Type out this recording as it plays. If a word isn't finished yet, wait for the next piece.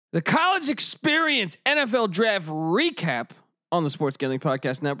The College Experience NFL Draft Recap on the Sports Gambling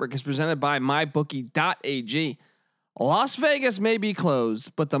Podcast Network is presented by MyBookie.ag. Las Vegas may be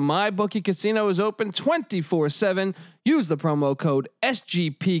closed, but the MyBookie Casino is open 24/7. Use the promo code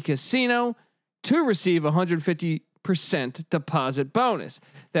SGP Casino to receive a 150% deposit bonus.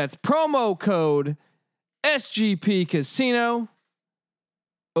 That's promo code SGP Casino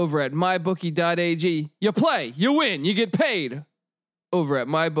over at MyBookie.ag. You play, you win, you get paid over at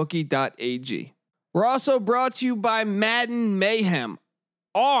MyBookie.ag. We're also brought to you by Madden Mayhem,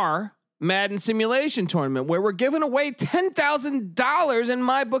 our Madden simulation tournament, where we're giving away $10,000 in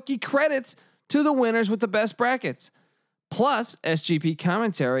MyBookie credits to the winners with the best brackets, plus SGP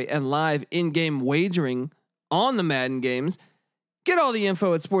commentary and live in-game wagering on the Madden games. Get all the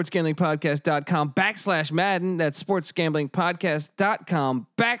info at sportsgamblingpodcast.com/Madden. That's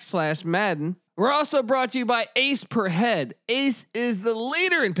sportsgamblingpodcast.com/Madden. We're also brought to you by Ace Per Head. Ace is the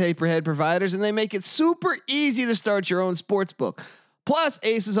leader in pay-per-head providers, and they make it super easy to start your own sports book. Plus,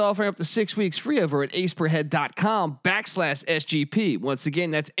 Ace is offering up to 6 weeks free over at aceperhead.com/SGP. Once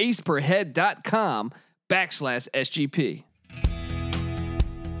again, that's aceperhead.com/SGP.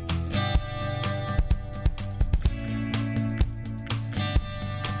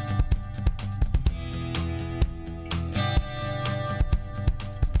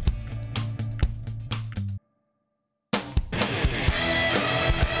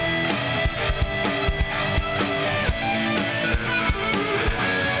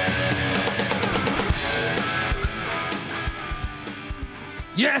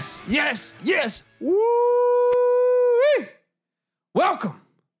 Yes, yes, yes. Woo! Welcome.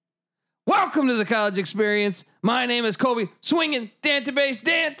 Welcome to the College Experience. My name is Colby Swinging Dantabase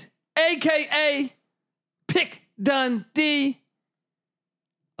Dant, a.k.a. Pick Dundee.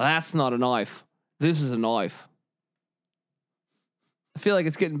 That's not a knife. This is a knife. I feel like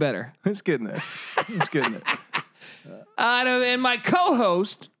it's getting better. It's getting there. It's getting there. And my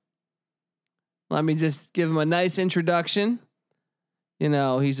co-host, let me just give him a nice introduction. You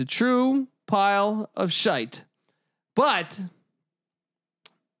know, he's a true pile of shite, but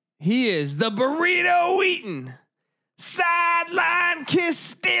he is the burrito eating, sideline kiss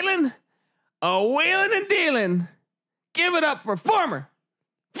stealing, a wheeling and dealing. Give it up for former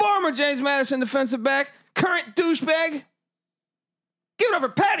James Madison defensive back, current douchebag. Give it up for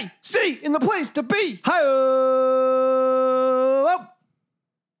Patty C in the place to be. Hi-oh!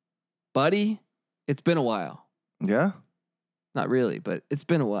 Buddy, it's been a while. Yeah? Not really, but it's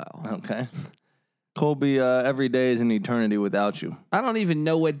been a while. Okay. Colby, every day is an eternity without you. I don't even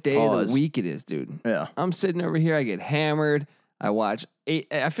know what day of the week it is, dude. Yeah. I'm sitting over here. I get hammered. I watch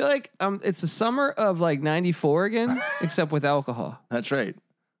I feel like it's the summer of like 94 again, except with alcohol. That's right.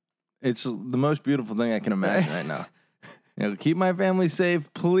 It's the most beautiful thing I can imagine right now. You know, keep my family safe,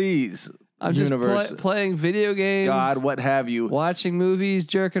 please. I'm universe. just playing video games. God, what have you? Watching movies,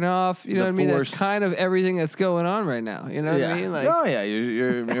 jerking off. You know what I mean? Force. That's kind of everything that's going on right now. You know what I mean? Like, oh yeah,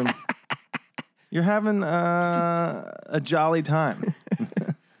 you're having a jolly time.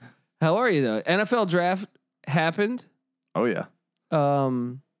 How are you though? NFL draft happened. Oh yeah.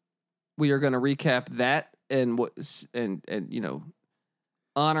 We are going to recap that and you know,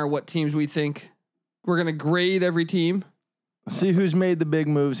 honor what teams we think. We're going to grade every team. See who's made the big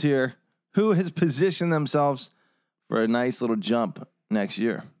moves here. Who has positioned themselves for a nice little jump next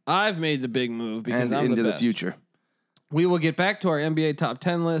year? I've made the big move because I'm into the the best. future. We will get back to our NBA top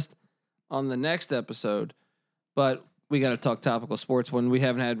 10 list on the next episode, but we got to talk topical sports when we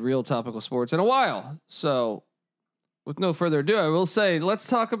haven't had real topical sports in a while. So with no further ado, I will say, let's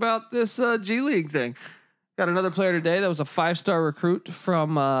talk about this G League thing. Got another player today that was a 5-star recruit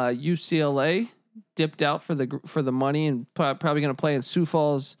from UCLA. Dipped out for the money and probably going to play in Sioux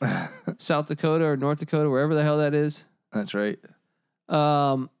Falls, South Dakota or North Dakota, wherever the hell that is. That's right.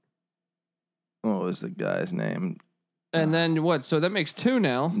 What was the guy's name? And then what? So that makes 2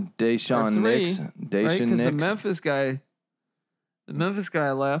 now. Deshaun Nix. Right? Deshaun Because Nix. the Memphis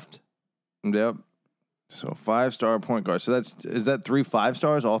guy left. Yep. So 5-star point guard. So is that 3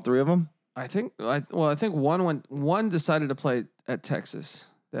 5-stars? All 3 of them? I think one decided to play at Texas.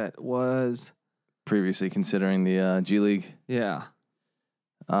 That was previously considering the G League. Yeah.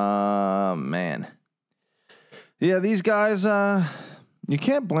 Man. Yeah, these guys, you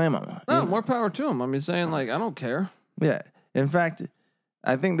can't blame them. No, more power to them. I'm just saying, like, I don't care. Yeah. In fact,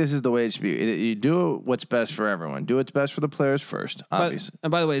 I think this is the way it should be. You do what's best for everyone. Do what's best for the players first, obviously.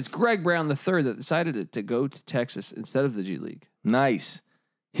 And by the way, it's Greg Brown III that decided to go to Texas instead of the G League. Nice.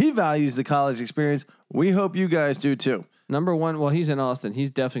 He values the college experience. We hope you guys do too. Number one, well, he's in Austin.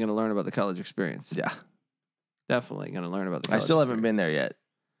 He's definitely going to learn about the college experience. Yeah. Definitely going to learn about the college I still haven't experience. been there yet.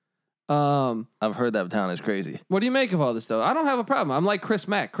 I've heard that town is crazy. What do you make of all this, though? I don't have a problem. I'm like Chris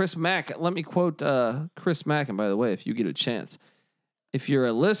Mack. Chris Mack, let me quote Chris Mack. And by the way, if you get a chance, if you're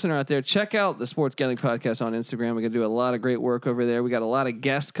a listener out there, check out the Sports Gambling Podcast on Instagram. We're going to do a lot of great work over there. We got a lot of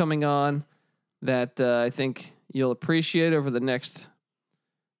guests coming on that I think you'll appreciate over the next,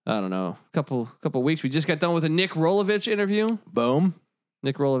 I don't know, couple weeks. We just got done with a Nick Rolovich interview. Boom.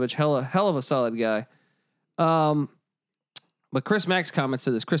 Nick Rolovich, hell of a solid guy. But Chris Mack's comments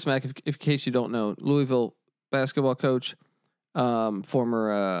to this. Chris Mack, if in case you don't know, Louisville basketball coach,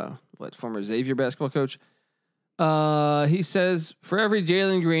 former Xavier basketball coach. He says, for every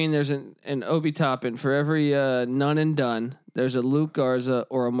Jalen Green, there's an Obi Toppin. For every none and done, there's a Luke Garza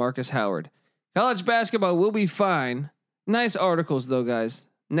or a Marcus Howard. College basketball will be fine. Nice articles, though, guys.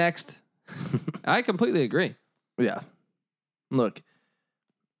 Next. I completely agree. Yeah. Look,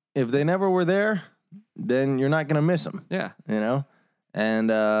 if they never were there, then you're not going to miss them. Yeah. You know? And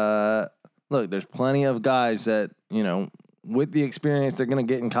look, there's plenty of guys that, you know, with the experience they're going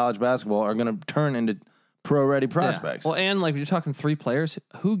to get in college basketball are going to turn into pro-ready prospects. Yeah. Well, and like you're talking 3 players,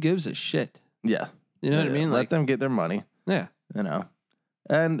 who gives a shit? Yeah. You know what I mean? Let Like them get their money. Yeah. You know?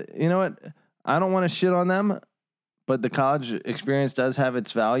 And you know what? I don't want to shit on them, but the college experience does have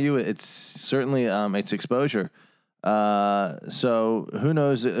its value. It's certainly its exposure. So who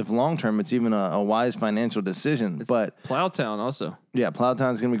knows if long term it's even a wise financial decision. But Plowtown also. Yeah,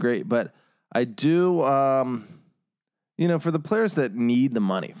 Plowtown's gonna be great. But I do you know, for the players that need the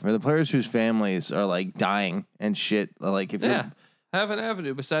money, for the players whose families are like dying and shit, like if you're have an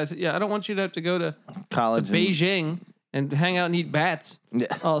avenue besides I don't want you to have to go to college to Beijing and hang out and eat bats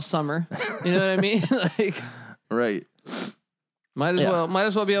all summer. You know what I mean? Like right. Might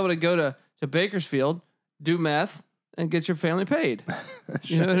as well be able to go to Bakersfield, do meth, and get your family paid.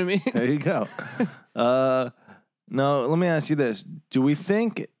 You know what I mean? There you go. No, let me ask you this. Do we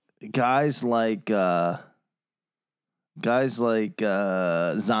think guys like Zion,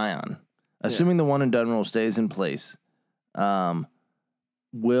 assuming the one and done rule stays in place,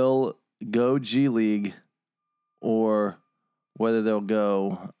 will go G League or whether they'll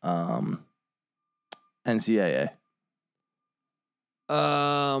go NCAA?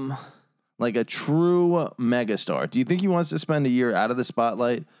 Like a true megastar. Do you think he wants to spend a year out of the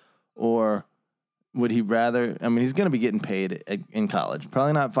spotlight, or would he rather? I mean, he's going to be getting paid in college.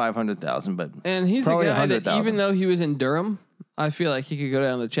 Probably not $500,000, but and he's a guy that even though he was in Durham, I feel like he could go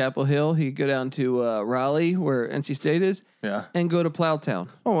down to Chapel Hill. He could go down to Raleigh, where NC State is, and go to Plowtown.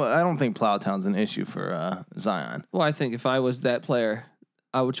 Oh, well, I don't think Plowtown's an issue for Zion. Well, I think if I was that player,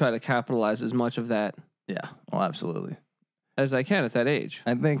 I would try to capitalize as much of that. Yeah, well, absolutely. As I can at that age.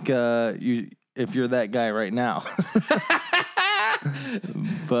 I think if you're that guy right now.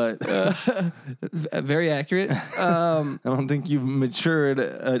 But very accurate. I don't think you've matured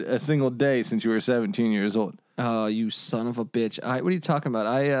a single day since you were 17 years old. Oh, you son of a bitch! What are you talking about?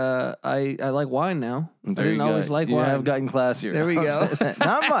 I like wine now. There I didn't always like you wine. have gotten classier. There we go.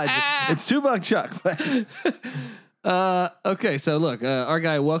 Not much. It's $2, Chuck. Okay, so look, our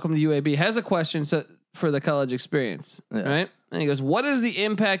guy, welcome to UAB, has a question for the college experience, right? And he goes, "What is the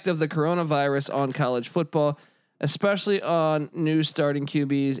impact of the coronavirus on college football, especially on new starting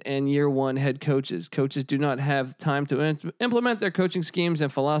QBs and year one head coaches? Coaches do not have time to implement their coaching schemes and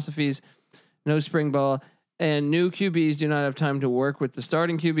philosophies. No spring ball, and new QBs do not have time to work with the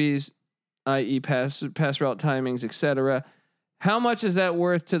starting QBs, i.e., pass route timings, etc. How much is that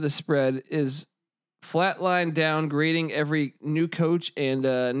worth to the spread? Is flatline down grading every new coach and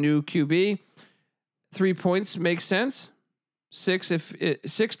new QB? 3 points makes sense. 6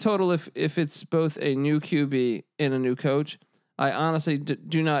 total if it's both a new QB and a new coach. I honestly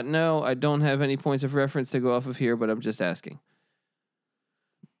do not know. I don't have any points of reference to go off of here, but I'm just asking."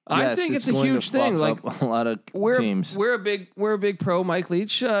 Yes, I think it's a huge thing. Like a lot of teams. We're a big pro Mike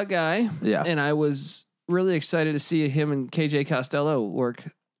Leach guy. Yeah, and I was really excited to see him and KJ Costello work.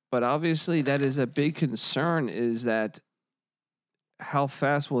 But obviously, that is a big concern. Is that how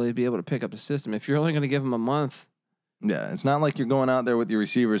fast will they be able to pick up the system if you're only going to give them a month? Yeah, it's not like you're going out there with your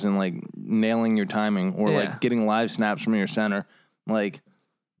receivers and like nailing your timing or like getting live snaps from your center. Like,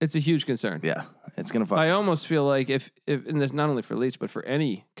 it's a huge concern. Yeah, it's gonna. I almost feel like if and this not only for Leach but for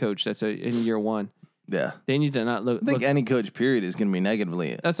any coach that's in year one. Yeah, they need to not look. I think any coach period is going to be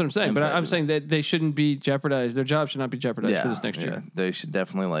negatively. That's what I'm saying. But I'm saying that they shouldn't be jeopardized. Their job should not be jeopardized for this next year. They should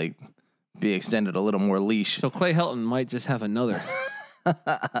definitely like be extended a little more leash. So Clay Helton might just have another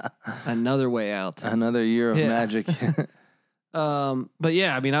way out. Another year of magic. But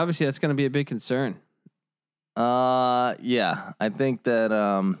yeah, I mean, obviously that's going to be a big concern. Yeah, I think that.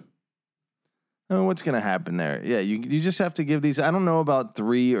 I mean, what's going to happen there? Yeah, you just have to give these. I don't know about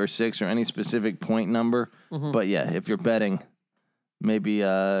 3 or 6 or any specific point number, but yeah, if you're betting, maybe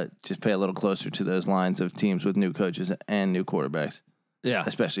just pay a little closer to those lines of teams with new coaches and new quarterbacks. Yeah,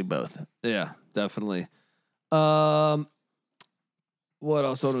 especially both. Yeah, definitely. What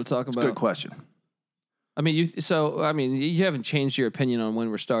else want to talk about? Good question. I mean, you haven't changed your opinion on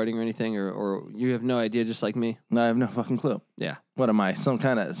when we're starting or anything, or you have no idea, just like me. No, I have no fucking clue. Yeah. What am I? Some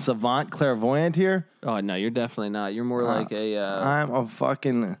kind of savant clairvoyant here? Oh no, you're definitely not. You're more like a. I'm a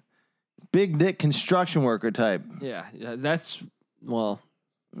fucking big dick construction worker type. Yeah, that's well.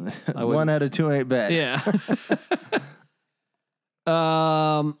 1 out of 2 ain't bad. Yeah.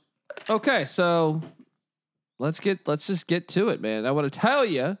 Okay, so let's just get to it, man. I want to tell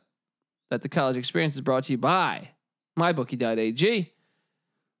you that the college experience is brought to you by mybookie.ag.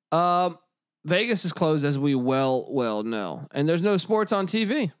 Vegas is closed, as we well know, and there's no sports on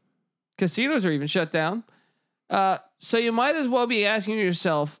TV. Casinos are even shut down. So you might as well be asking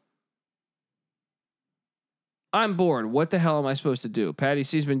yourself, I'm bored. What the hell am I supposed to do? Patty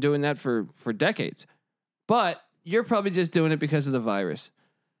C's been doing that for decades, but you're probably just doing it because of the virus.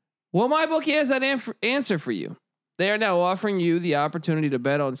 Well, MyBookie has that answer for you. They are now offering you the opportunity to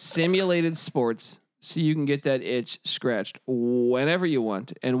bet on simulated sports so you can get that itch scratched whenever you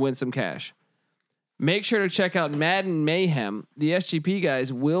want and win some cash. Make sure to check out Madden Mayhem. The SGP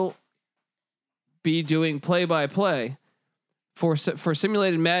guys will be doing play-by-play for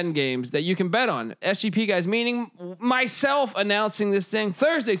simulated Madden games that you can bet on. SGP guys, meaning myself, announcing this thing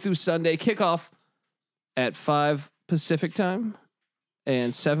Thursday through Sunday, kickoff at 5 Pacific time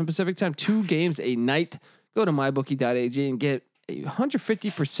and 7 Pacific time, 2 games a night. Go to mybookie.ag and get a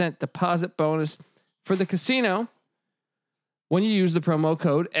 150% deposit bonus for the casino when you use the promo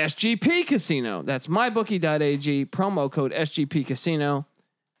code SGP Casino. That's mybookie.ag, promo code SGP Casino.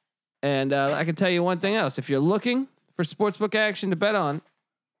 And I can tell you one thing else. If you're looking for sportsbook action to bet on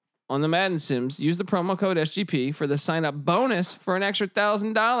the Madden Sims, use the promo code SGP for the sign-up bonus for an extra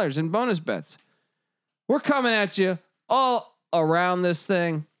 $1,000 in bonus bets. We're coming at you all around this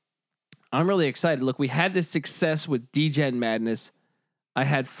thing. I'm really excited. Look, we had this success with DGen Madness. I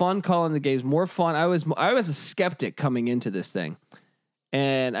had fun calling the games, more fun. I was a skeptic coming into this thing,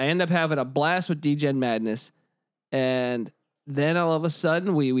 and I ended up having a blast with DGen Madness. And then all of a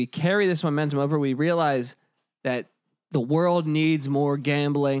sudden, we carry this momentum over. We realize that the world needs more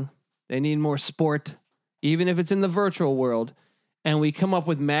gambling. They need more sport, even if it's in the virtual world. And we come up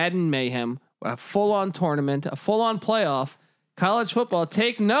with Madden Mayhem, a full-on tournament, a full-on playoff, college football.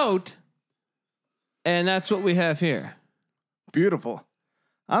 Take note. And that's what we have here. Beautiful.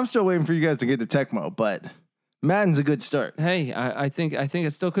 I'm still waiting for you guys to get to Tecmo, but Madden's a good start. Hey, I think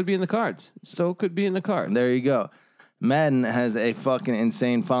it still could be in the cards. It still could be in the cards. There you go. Madden has a fucking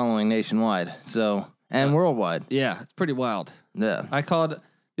insane following nationwide, and worldwide. Yeah, it's pretty wild. Yeah. I called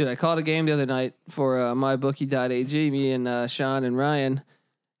a game the other night for mybookie.ag, me and Sean and Ryan.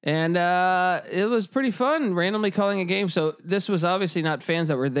 And it was pretty fun randomly calling a game. So this was obviously not fans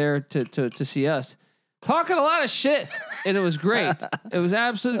that were there to see us talking a lot of shit. And it was great. It was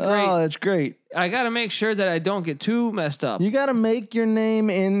absolutely great. Oh, that's great. I got to make sure that I don't get too messed up. You got to make your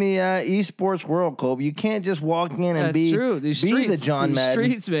name in the esports world, Colby. You can't just walk in and That's be, true. be the John Madden.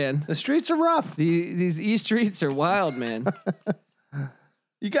 Streets, man. The streets are rough. These e-streets are wild, man.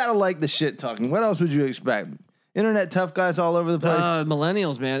 You got to like the shit talking. What else would you expect? Internet tough guys all over the place.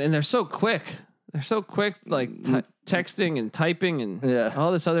 Millennials, man. And they're so quick. They're so quick, like texting and typing and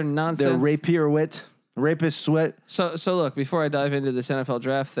all this other nonsense. They're rapist sweat. So look, before I dive into this NFL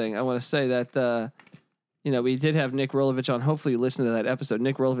draft thing, I want to say that, we did have Nick Rolovich on. Hopefully you listened to that episode.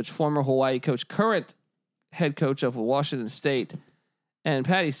 Nick Rolovich, former Hawaii coach, current head coach of Washington State. And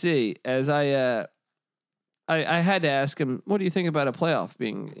Patty C, as I had to ask him, what do you think about a playoff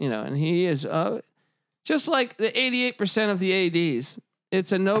being, and he is, just like the 88% of the ADs,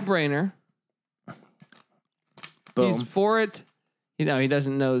 it's a no-brainer. Boom. He's for it. He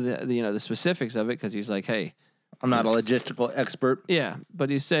doesn't know the specifics of it because he's like, hey, I'm not a logistical expert. Yeah,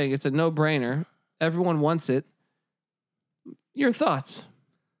 but he's saying it's a no-brainer. Everyone wants it. Your thoughts?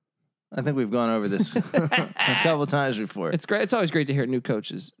 I think we've gone over this a couple times before. It's great. It's always great to hear new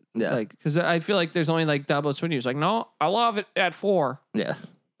coaches. Yeah, because I feel like there's only like Dabo Swinney who's like, no, I love it at 4. Yeah.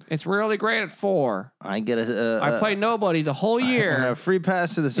 It's really great at 4. I get I play nobody the whole year. A free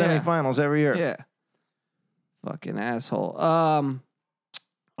pass to the semifinals every year. Yeah. Fucking asshole.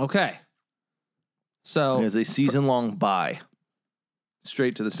 Okay. So there's a season-long bye.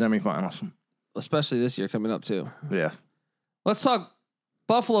 Straight to the semifinals. Especially this year coming up too. Yeah. Let's talk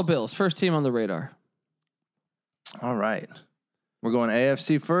Buffalo Bills. First team on the radar. All right. We're going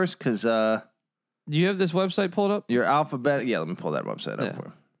AFC first because Do you have this website pulled up? Your alphabet. Yeah, let me pull that website up for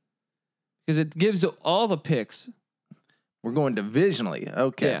you. Because it gives all the picks. We're going divisionally.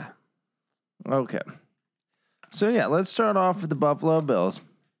 Okay. Yeah. Okay. So, yeah, let's start off with the Buffalo Bills.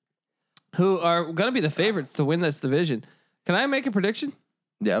 Who are going to be the favorites to win this division. Can I make a prediction?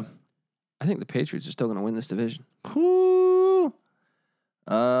 Yeah. I think the Patriots are still going to win this division. Whoo.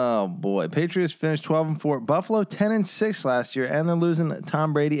 Oh, boy. Patriots finished 12-4. Buffalo 10-6 last year, and they're losing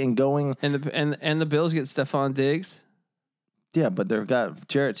Tom Brady and going. And the Bills get Stephon Diggs. Yeah, but they've got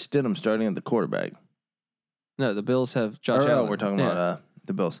Jarrett Stidham starting at the quarterback. No, the Bills have Josh Allen. We're talking about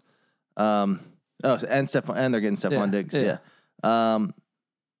the Bills. And they're getting Stephon Diggs. Yeah.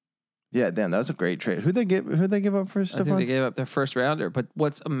 Yeah, damn, that was a great trade. Who'd they give up for Stephon? I think they gave up their first rounder. But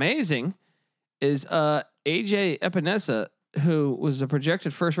what's amazing is AJ Epinesa, who was a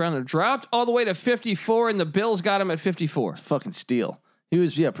projected first rounder, dropped all the way to 54, and the Bills got him at 54. It's a fucking steal. He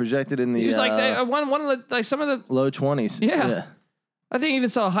was projected in the. He was like one of the like some of the low 20s. Yeah. I think even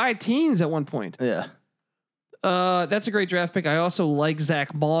saw high teens at one point. Yeah. That's a great draft pick. I also like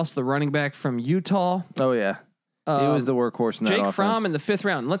Zach Moss, the running back from Utah. Oh yeah. He was the workhorse in that Jake offense. Fromm in the 5th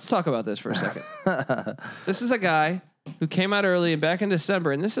round. Let's talk about this for a second. This is a guy who came out early and back in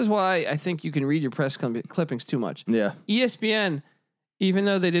December, and this is why I think you can read your press clippings too much. Yeah. ESPN, even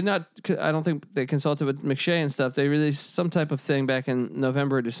though they did not, I don't think they consulted with McShay and stuff, they released some type of thing back in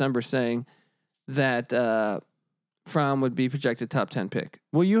November or December saying that Fromm would be projected top 10 pick.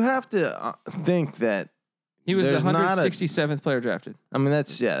 Well, you have to think that he was the 167th player drafted. I mean,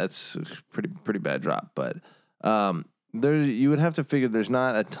 that's a pretty bad drop, but you would have to figure there's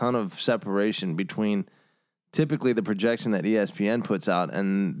not a ton of separation between typically the projection that ESPN puts out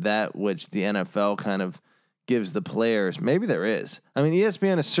and that which the NFL kind of gives the players. Maybe there is. I mean,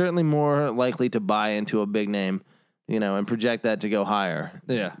 ESPN is certainly more likely to buy into a big name, and project that to go higher.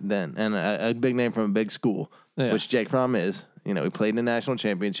 Yeah. Than a big name from a big school, which Jake Fromm is. He played in a national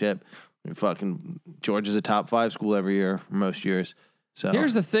championship. Fucking Georgia's a top 5 school every year, most years. So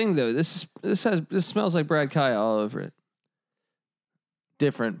here's the thing, though. This smells like Brad Kaya all over it.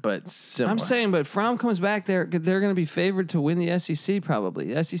 Different, but similar. I'm saying, but Fromm comes back there. They're going to be favored to win the SEC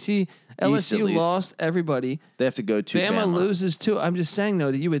probably. The SEC, LSU lost everybody. They have to go to Bama loses too. I'm just saying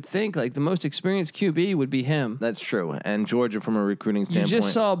though that you would think like the most experienced QB would be him. That's true. And Georgia, from a recruiting standpoint, you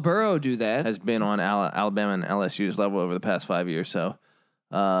just saw Burrow do that. Has been on Alabama and LSU's level over the past 5 years. So,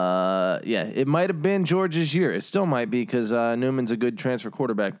 it might have been Georgia's year. It still might be because Newman's a good transfer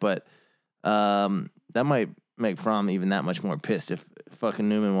quarterback, but that might make Fromm even that much more pissed if fucking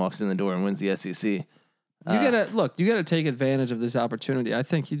Newman walks in the door and wins the SEC. You gotta take advantage of this opportunity. I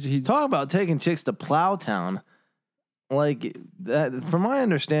think he talk about taking chicks to Plowtown. Like that, from my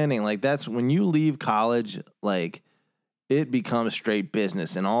understanding, like that's when you leave college, like it becomes straight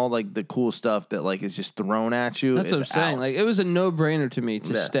business and all like the cool stuff that like is just thrown at you. That's what I'm saying. Like it was a no brainer to me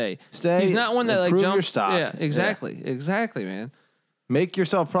to stay. He's not one that like jumps. Yeah, exactly, man. Make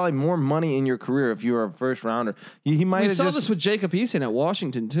yourself probably more money in your career if you were a first rounder. He might. We saw this with Jacob Eason at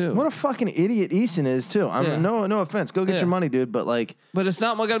Washington too. What a fucking idiot Eason is too. I mean, no offense. Go get your money, dude. But like, it's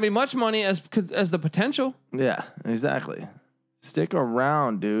not going to be much money as the potential. Yeah, exactly. Stick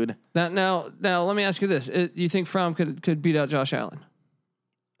around, dude. Now, let me ask you this: do you think Fromm could beat out Josh Allen?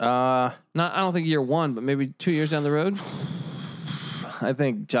 I don't think year 1, but maybe 2 years down the road. I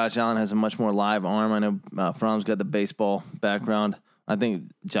think Josh Allen has a much more live arm. I know Fromm's got the baseball background. I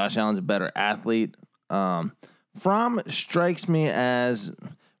think Josh Allen's a better athlete. Fromm strikes me as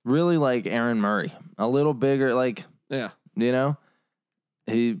really like Aaron Murray, a little bigger. Like,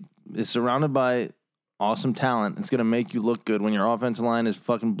 he is surrounded by awesome talent. It's going to make you look good when your offensive line is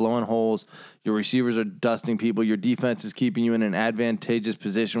fucking blowing holes. Your receivers are dusting people. Your defense is keeping you in an advantageous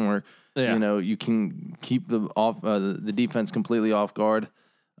position where, you can keep the defense completely off guard.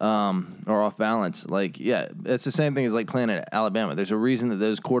 Or off balance. Like, it's the same thing as like playing at Alabama. There's a reason that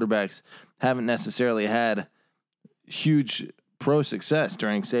those quarterbacks haven't necessarily had huge pro success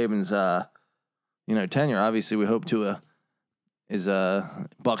during Saban's, tenure. Obviously, we hope Tua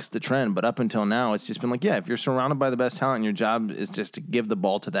bucks the trend, but up until now, it's just been like, if you're surrounded by the best talent, and your job is just to give the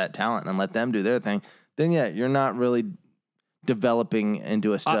ball to that talent and let them do their thing, then you're not really developing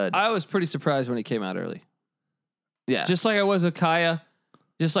into a stud. I was pretty surprised when he came out early. Yeah, just like I was with Kaya.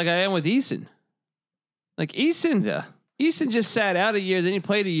 Just like I am with Eason. Like Eason just sat out a year, then he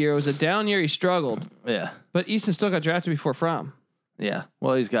played a year. It was a down year. He struggled. Yeah. But Eason still got drafted before Fromm. Yeah.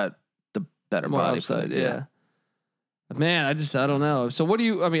 Well, he's got the better more body upside. Yeah. Man, I don't know. So what do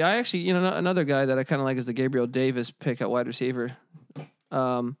you, I actually, another guy that I kind of like is the Gabriel Davis pick at wide receiver.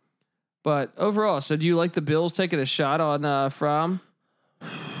 But overall, so do you like the Bills taking a shot on Fromm?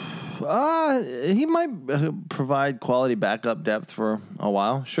 He might provide quality backup depth for a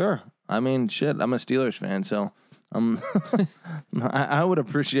while. Sure. I mean, shit. I'm a Steelers fan, so I would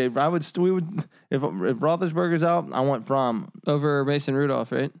appreciate. We would if Roethlisberger's out. I want Fromm over Mason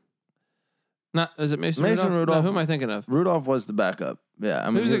Rudolph, right? Not is it Mason Rudolph? No, who am I thinking of? Rudolph was the backup. Yeah, I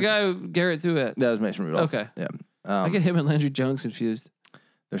mean, who's the guy who Garrett threw at? That was Mason Rudolph. Okay, yeah. I get him and Landry Jones confused.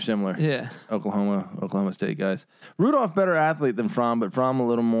 They're similar. Yeah. Oklahoma State guys. Rudolph better athlete than Fromm, but Fromm a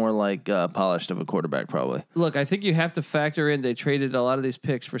little more like polished of a quarterback probably. Look, I think you have to factor in they traded a lot of these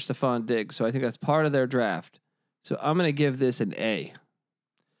picks for Stephon Diggs, so I think that's part of their draft. So I'm going to give this an A.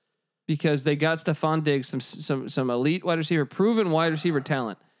 Because they got Stephon Diggs, some elite wide receiver, proven wide receiver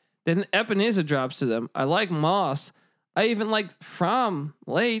talent. Then Epineza drops to them. I like Moss. I even like Fromm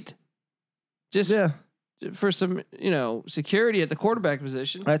late. Just for some, security at the quarterback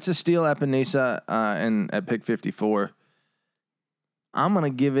position. That's a steal, Epinesa, at pick 54. I'm gonna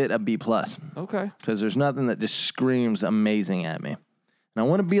give it a B+. Okay. Because there's nothing that just screams amazing at me, and I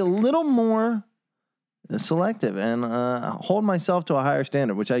want to be a little more selective and hold myself to a higher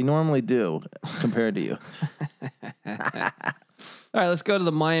standard, which I normally do compared to you. All right, let's go to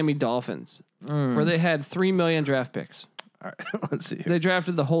the Miami Dolphins, where they had 3 million draft picks. All right, let's see here. They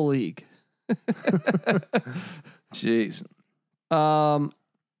drafted the whole league. Jeez.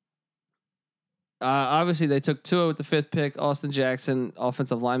 Obviously, they took Tua with the 5th pick, Austin Jackson,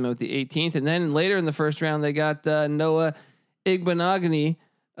 offensive lineman with the 18th, and then later in the first round, they got Noah Igbenogany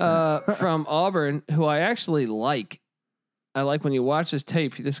from Auburn, who I actually like. I like when you watch this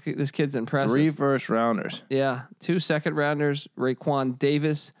tape. This kid's impressive. 3 first rounders. Yeah, 2 second rounders. Raekwon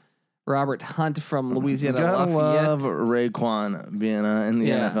Davis, Robert Hunt from Louisiana Gotta Lafayette. love Raekwon being in the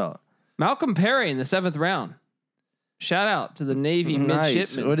NFL. Malcolm Perry in the 7th round. Shout out to the Navy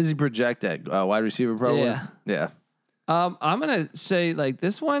midshipman. What does he project at? Wide receiver, probably. Yeah. I'm gonna say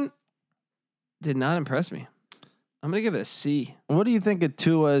this one did not impress me. I'm gonna give it a C. What do you think of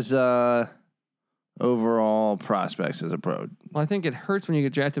Tua's overall prospects as a pro? Well, I think it hurts when you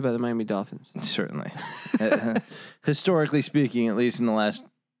get drafted by the Miami Dolphins. Certainly, historically speaking, at least in the last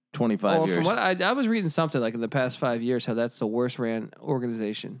 25 years. From what I was reading something like in the past 5 years, how that's the worst ran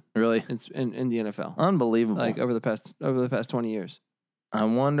organization. Really? In the NFL. Unbelievable. Like over the past 20 years. I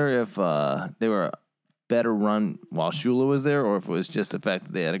wonder if they were a better run while Shula was there, or if it was just the fact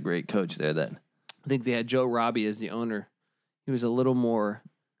that they had a great coach there. That I think they had Joe Robbie as the owner. He was a little more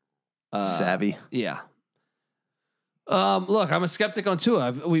savvy. Yeah. Look, I'm a skeptic on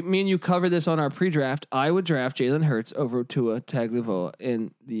Tua. Me and you covered this on our pre-draft. I would draft Jalen Hurts over Tua Tagovailoa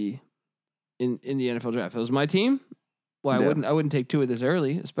in the NFL draft. If it was my team, I wouldn't take Tua this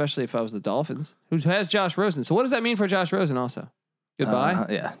early, especially if I was the Dolphins, who has Josh Rosen. So what does that mean for Josh Rosen? Also, goodbye.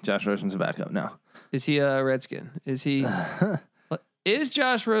 Yeah, Josh Rosen's a backup now. Is he a Redskin? Is he? Is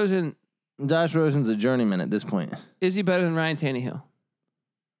Josh Rosen? Josh Rosen's a journeyman at this point. Is he better than Ryan Tannehill?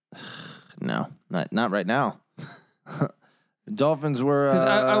 No, not right now. Dolphins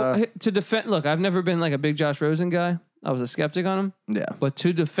were to defend. Look, I've never been like a big Josh Rosen guy. I was a skeptic on him. Yeah, but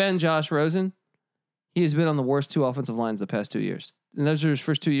to defend Josh Rosen, he has been on the worst 2 offensive lines the past 2 years, and those are his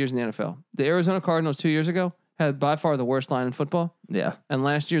first 2 years in the NFL. The Arizona Cardinals 2 years ago had by far the worst line in football. Yeah, and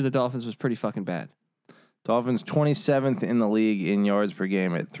last year the Dolphins was pretty fucking bad. Dolphins 27th in the league in yards per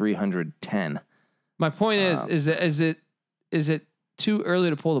game at 310. My point is it too early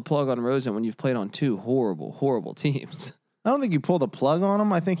to pull the plug on Rosen when you've played on 2 horrible teams? I don't think you pull the plug on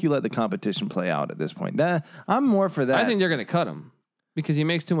him. I think you let the competition play out at this point. I'm more for that. I think they're going to cut him because he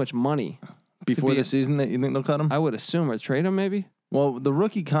makes too much money. Before the season, that you think they'll cut him? I would assume, or trade him maybe. Well, the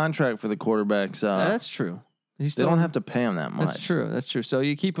rookie contract for the quarterbacks. That's true. They don't have to pay him that much. That's true. So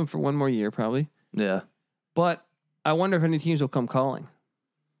you keep him for 1 more year probably. Yeah. But I wonder if any teams will come calling.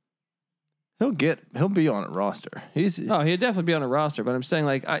 He'll be on a roster. He'll definitely be on a roster. But I'm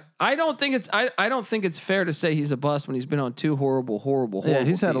saying I don't think it's fair to say he's a bust when he's been on 2 horrible. Yeah,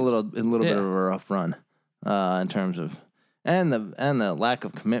 he's had teams. a little bit of a rough run, in terms of and the lack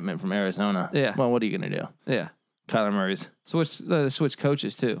of commitment from Arizona. Yeah. Well, what are you gonna do? Yeah. Kyler Murray's switch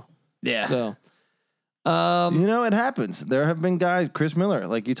coaches too. Yeah. So, it happens. There have been guys, Chris Miller,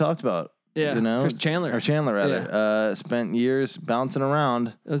 like you talked about. Yeah, Chris Chandler. Or Chandler, rather. Spent years bouncing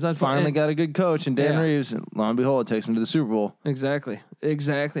around. Finally got a good coach, and Dan Reeves, and lo and behold, takes him to the Super Bowl. Exactly.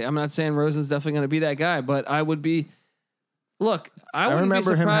 I'm not saying Rosen's definitely going to be that guy, but I would be. Look, I wouldn't be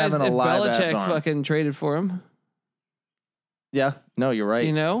surprised if Belichick fucking traded for him. Yeah, no, you're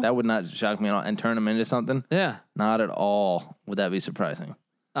right. That would not shock me at all, and turn him into something. Yeah, not at all. Would that be surprising?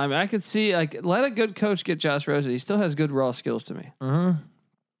 I mean, I could see let a good coach get Josh Rosen. He still has good raw skills to me. Mm-hmm.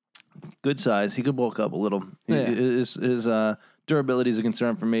 Good size. He could bulk up a little. His durability is a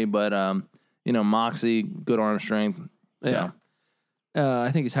concern for me, but Moxie, good arm strength. So. Yeah.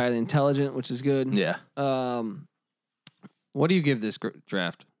 I think he's highly intelligent, which is good. Yeah. What do you give this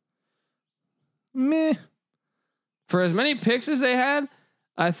draft? Meh. For as many picks as they had,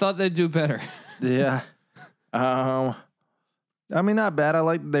 I thought they'd do better. Yeah. I mean, not bad. I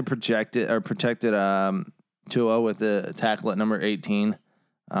like that they protected Tua with the tackle at number 18.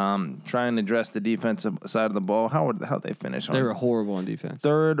 Trying to address the defensive side of the ball. How'd they finish? They were horrible on defense.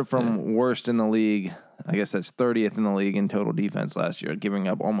 Third from worst in the league. I guess that's 30th in the league in total defense last year, giving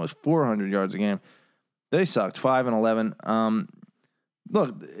up almost 400 yards a game. They sucked, 5-11.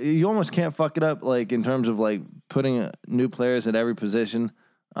 Look, you almost can't fuck it up, like in terms of like putting new players at every position,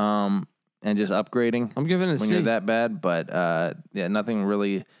 and just upgrading. I'm giving it a when C. You're that bad, but yeah, nothing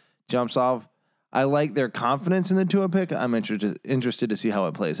really jumps off. I like their confidence in the Tua pick. I'm interested to see how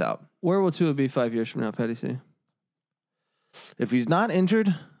it plays out. Where will Tua be 5 years from now, Petty C? If he's not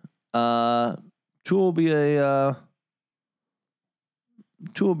injured, Tua will be a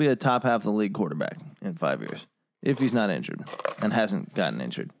top half of the league quarterback in 5 years. If he's not injured and hasn't gotten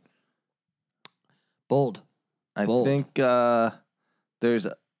injured. Bold. I think there's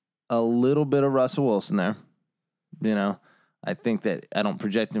a little bit of Russell Wilson there. I think that I don't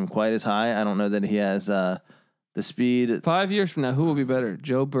project him quite as high. I don't know that he has the speed. 5 years from now, who will be better,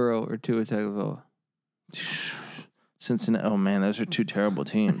 Joe Burrow or Tua Tagovailoa? Cincinnati. Oh man, those are two terrible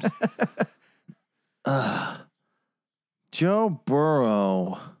teams. Joe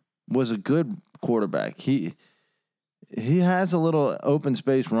Burrow was a good quarterback. He has a little open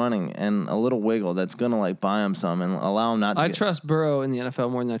space running and a little wiggle that's gonna like buy him some and allow him not to. I trust Burrow in the NFL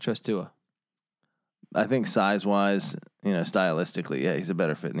more than I trust Tua. I think size-wise, stylistically, yeah, he's a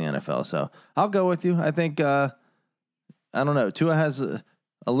better fit in the NFL. So I'll go with you. I think, I don't know. Tua has a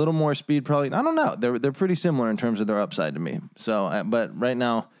little more speed, probably. I don't know. They're pretty similar in terms of their upside to me. So, but right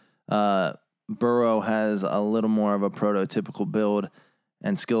now, Burrow has a little more of a prototypical build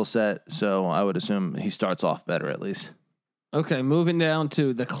and skill set. So I would assume he starts off better at least. Okay, moving down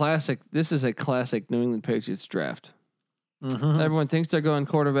to the classic. This is a classic New England Patriots draft. Mm-hmm. Everyone thinks they're going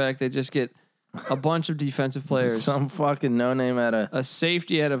quarterback. They just get a bunch of defensive players. Some fucking no name out of a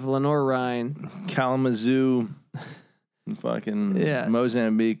safety out of Lenore Ryan, Kalamazoo, fucking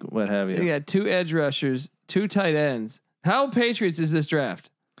Mozambique, what have you. You got 2 edge rushers, 2 tight ends. How Patriots is this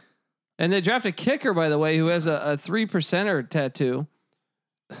draft? And they draft a kicker, by the way, who has a 3%er tattoo.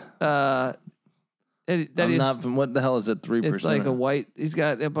 What the hell is it? 3%? It's like a white. He's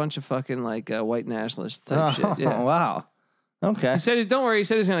got a bunch of fucking like white nationalist type shit. Yeah. Wow. Okay. He said don't worry. He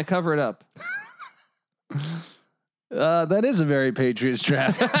said he's going to cover it up. That is a very Patriots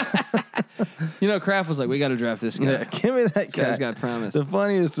draft. Kraft was like, we got to draft this guy. Yeah, give me that this guy. Guy's got promise. The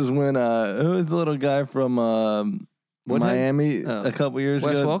funniest is when who was the little guy from Miami a couple years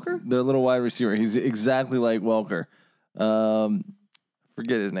Wes ago? Welker? Their little wide receiver. He's exactly like Welker.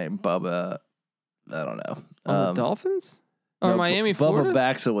 Forget his name. Bubba. I don't know. On the Dolphins? Or Miami, Florida?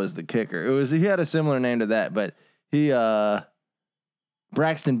 Bubba Baxa was the kicker. He had a similar name to that, but he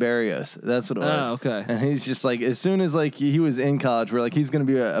Braxton Berrios. That's what it was. Oh, okay. And he's just like, as soon as like he was in college, we're like, he's going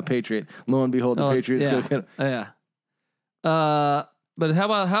to be a Patriot. Lo and behold, the Patriots go get him. Yeah. But how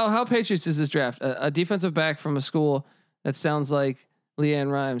about how Patriots is this draft? A defensive back from a school that sounds like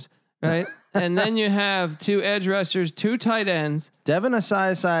Leanne Rhymes, right? And then you have 2 edge rushers, 2 tight ends. Devin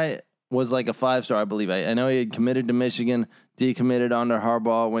Asai was like a 5-star, I believe. I know he had committed to Michigan, decommitted under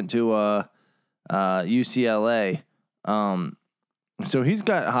Harbaugh, went to UCLA. So he's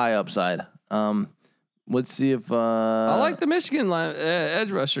got high upside. Let's see if I like the Michigan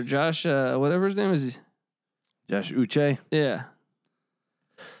edge rusher, Josh. Whatever his name is. Josh Uche. Yeah.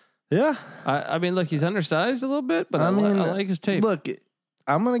 Yeah. I mean, look, he's undersized a little bit, but I like his tape. Look,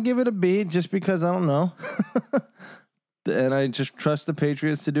 I'm gonna give it a B just because I don't know, and I just trust the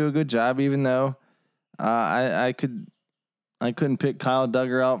Patriots to do a good job, even though I couldn't pick Kyle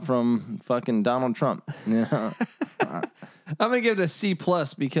Duggar out from fucking Donald Trump. Yeah. I'm gonna give it a C+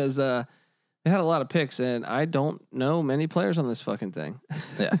 because they had a lot of picks, and I don't know many players on this fucking thing.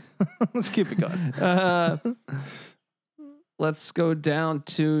 Yeah, let's keep it going. Let's go down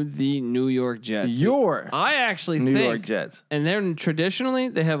to the New York Jets. I actually New think York Jets, and they're traditionally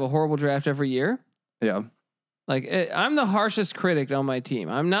they have a horrible draft every year. Yeah, like I'm the harshest critic on my team.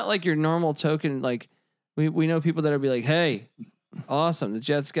 I'm not like your normal token. Like we know people that are be like, hey, awesome, the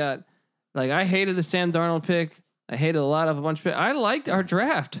Jets got. Like I hated the Sam Darnold pick. I hated a bunch of picks. I liked our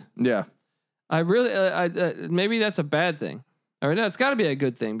draft. Yeah, I really maybe that's a bad thing. Or no, it's got to be a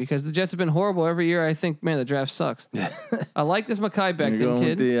good thing because the Jets have been horrible every year. I think, man, the draft sucks. I like this Mekhi Becton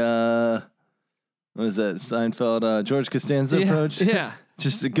kid. The What is that? Seinfeld, George Costanza approach? Yeah.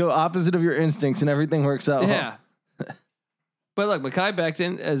 Just to go opposite of your instincts and everything works out. Yeah. But look, Mekhi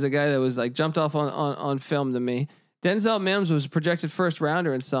Becton, as a guy that was like jumped off on film to me. Denzel Mims was a projected first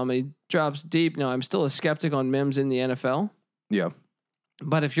rounder in some. He drops deep. Now, I'm still a skeptic on Mims in the NFL. Yeah.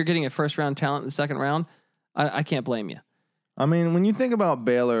 But if you're getting a first round talent in the second round, I can't blame you. I mean, when you think about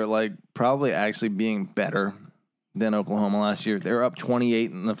Baylor, like probably actually being better than Oklahoma last year, they were up 28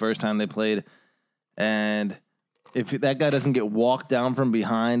 in the first time they played. And if that guy doesn't get walked down from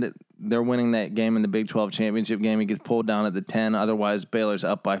behind, they're winning that game in the Big 12 championship game. He gets pulled down at the 10. Otherwise, Baylor's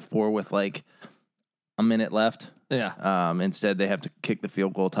up by 4 with like a minute left. Yeah. Instead, they have to kick the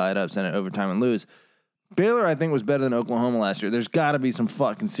field goal, tie it up, send it overtime, and lose. Baylor, I think, was better than Oklahoma last year. There's got to be some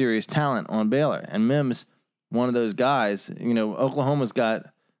fucking serious talent on Baylor. And Mims, one of those guys. You know, Oklahoma's got,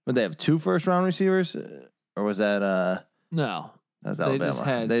 would they have 2 first-round receivers? Or was that No. that was They Alabama? just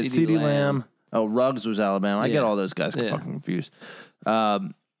had They CeeDee CeeDee Lamb. Lamb. Oh, Ruggs was Alabama. I get Yeah. all those guys Yeah. fucking confused.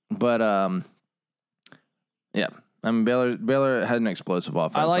 Yeah. I mean, Baylor had an explosive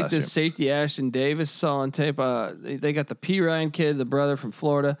offense. I like last this year. safety Ashton Davis saw on tape. They got the P. Ryan kid, the brother from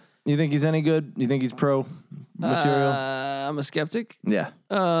Florida. You think he's any good? You think he's pro material? I'm a skeptic. Yeah,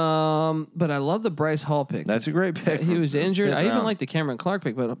 But I love the Bryce Hall pick. that's a great pick. He was injured. Fifth I even round. like the Cameron Clark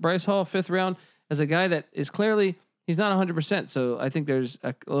pick, but Bryce Hall, 5th round, as a guy that is clearly he's not 100%. So I think there's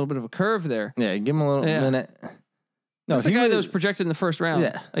a little bit of a curve there. Yeah, give him a little Yeah. minute. No, That's a guy that was projected in the first round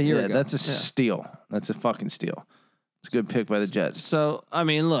a year ago. That's a steal. That's a fucking steal. It's a good pick by the Jets. So, I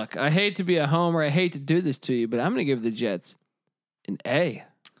mean, look, I hate to be a homer. I hate to do this to you, but I'm going to give the Jets an A.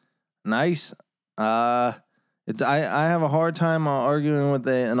 Nice. I have a hard time arguing with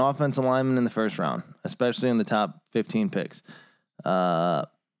an offensive lineman in the first round, especially in the top 15 picks. I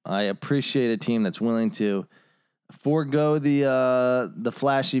appreciate a team that's willing to forego the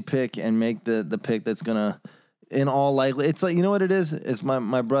flashy pick and make the pick that's gonna, in all likely, it's like, you know what it is? It's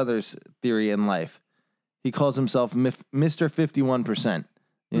my brother's theory in life. He calls himself Mr. 51%.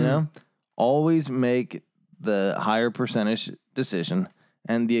 You know, always make the higher percentage decision,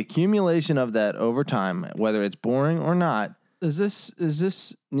 and the accumulation of that over time, whether it's boring or not. Is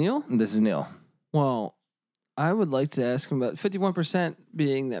this Neil? This is Neil. Well, I would like to ask him about 51%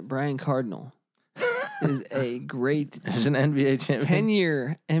 being that Brian Cardinal is a great He's an NBA champion.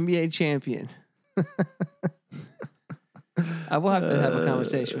 10-year NBA champion. I will have to have a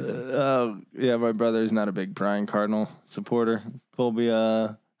conversation with him. Oh, yeah, my brother is not a big Brian Cardinal supporter. Colby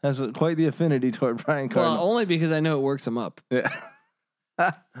has quite the affinity toward Brian Cardinal. Well, only because I know it works him up. Yeah.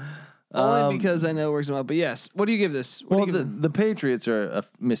 Only because I know it works him up. But yes, what do you give this? What Well, do you give the Patriots are a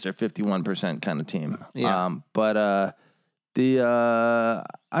Mr. 51% kind of team. Yeah. But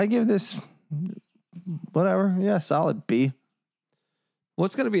I give this whatever. Yeah, solid B.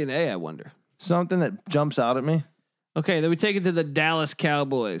 What's going to be an A, I wonder? Something that jumps out at me. Okay, then we take it to the Dallas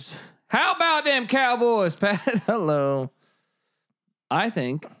Cowboys. How about them Cowboys, Pat? Hello. I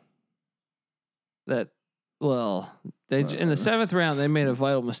think that, well, they in the 7th round, they made a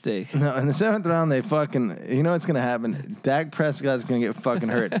vital mistake. No, in the 7th round, they fucking, you know what's going to happen? Dak Prescott's going to get fucking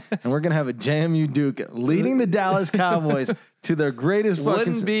hurt. And we're going to have a JMU Duke leading the Dallas Cowboys to their greatest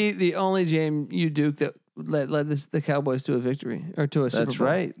fucking. Wouldn't be the only JMU Duke that led the Cowboys to a victory or to a Super Bowl. That's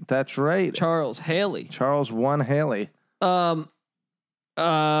right. That's right. Charles Haley. Charles won Haley. Let's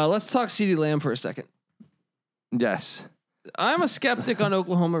talk CeeDee Lamb for a second. Yes. I'm a skeptic on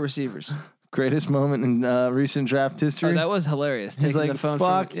Oklahoma receivers. Greatest moment in recent draft history. Oh, that was hilarious. He's Taking like, the phone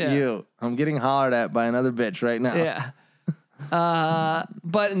fuck from, yeah. you. I'm getting hollered at by another bitch right now. Yeah.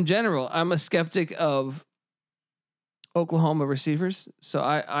 But in general, I'm a skeptic of Oklahoma receivers. So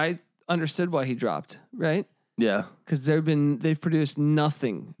I understood why he dropped, right? Yeah. Because they've produced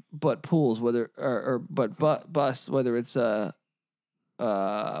nothing but pools, whether but busts, whether it's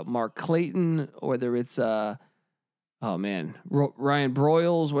Mark Clayton, whether it's Ryan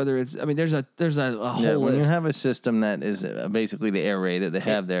Broyles, whether it's there's a whole Yeah, when list. you have a system that is basically the air raid that they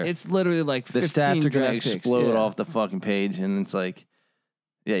have there, It's literally like the 15 stats are going to draft picks. explode Yeah. off the fucking page, and it's like,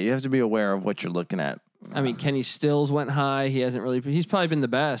 yeah, you have to be aware of what you're looking at. I mean, Kenny Stills went high. He hasn't really. He's probably been the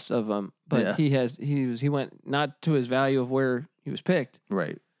best of them, but Yeah. he went not to his value of where he was picked.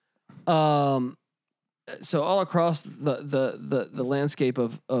 Right. So all across the landscape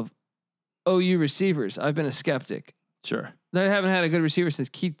of OU receivers, I've been a skeptic. Sure. They haven't had a good receiver since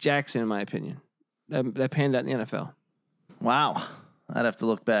Keith Jackson, in my opinion. That panned out in the NFL. Wow. I'd have to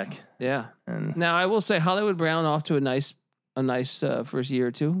look back. Yeah. And Now I will say Hollywood Brown off to a nice first year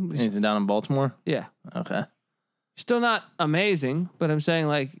or two. he's down in Baltimore. Yeah. Okay. Still not amazing, but I'm saying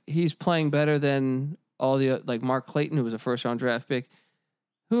like he's playing better than all the like Mark Clayton, who was a first round draft pick,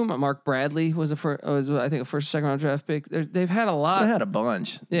 Mark Bradley was I think a first, second round draft pick. They've had a lot. They had a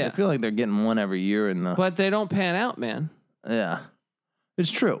bunch. Yeah. I feel like they're getting one every year in the. But they don't pan out, man. Yeah, it's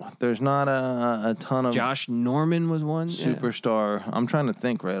true. There's not a ton of. Josh Norman was one superstar. I'm trying to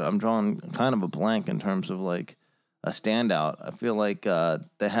think. Right, I'm drawing kind of a blank in terms of like a standout. I feel like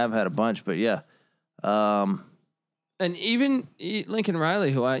they have had a bunch, but yeah. And even Lincoln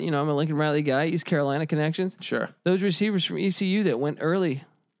Riley, who I'm a Lincoln Riley guy, East Carolina connections. Sure. Those receivers from ECU that went early,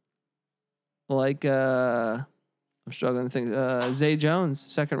 like I'm struggling to think. Zay Jones,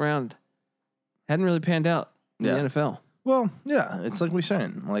 second round, hadn't really panned out in the NFL. Well, yeah, it's like we're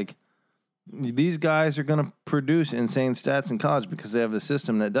saying, like these guys are going to produce insane stats in college because they have the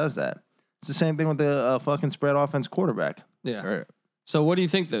system that does that. It's the same thing with the fucking spread offense quarterback. Yeah. Right. So what do you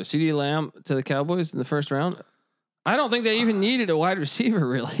think though? CeeDee Lamb to the Cowboys in the first round? I don't think they even needed a wide receiver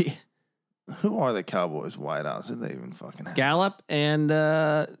really. Who are the Cowboys wideouts? Did they even fucking have? Gallup and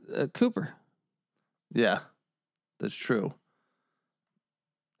Cooper. Yeah, that's true.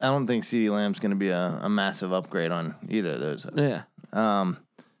 I don't think CeeDee Lamb's going to be a massive upgrade on either of those. Yeah.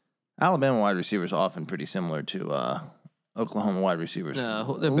 Alabama wide receivers often pretty similar to Oklahoma wide receivers. No,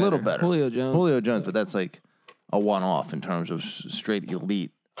 a little better. Julio Jones, but that's like a one-off in terms of straight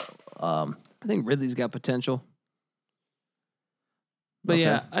elite. I think Ridley's got potential. But Okay.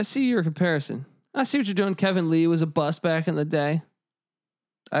 yeah, I see your comparison. I see what you're doing. Kevin Lee was a bust back in the day.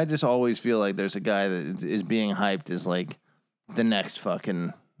 I just always feel like there's a guy that is being hyped as like the next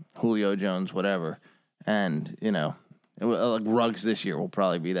fucking Julio Jones, whatever. And, like Ruggs this year will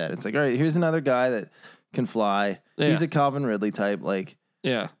probably be that. It's like, all right, here's another guy that can fly. Yeah. He's a Calvin Ridley type. Like,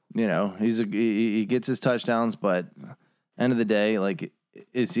 Yeah. he gets his touchdowns, but end of the day, like,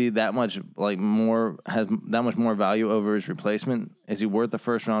 is he that much has that much more value over his replacement? Is he worth the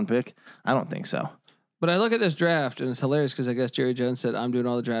first round pick? I don't think so. But I look at this draft and it's hilarious because I guess Jerry Jones said, I'm doing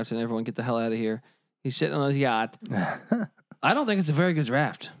all the drafts and everyone get the hell out of here. He's sitting on his yacht. I don't think it's a very good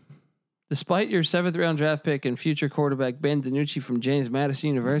draft. Despite your 7th round draft pick and future quarterback Ben DiNucci from James Madison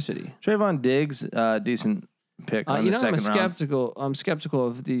University. Trayvon Diggs, decent pick on the second round. I'm skeptical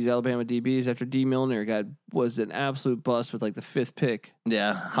of these Alabama DBs after D. Milner was an absolute bust with like the 5th pick.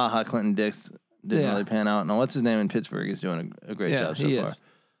 Yeah, Clinton Dix didn't really pan out. No, what's his name in Pittsburgh is doing a great job so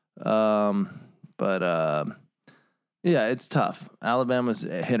far. But yeah, it's tough. Alabama's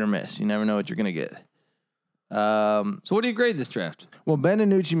hit or miss. You never know what you're gonna get. So what do you grade this draft? Well, Ben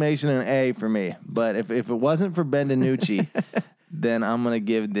DiNucci makes it an A for me. But if it wasn't for Ben DiNucci, then I'm gonna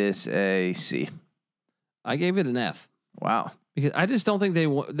give this a C. I gave it an F. Wow. Because I just don't think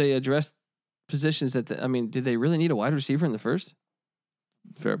they addressed positions that did they really need a wide receiver in the first?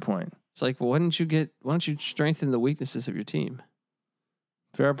 Fair point. It's like, well, why don't you strengthen the weaknesses of your team?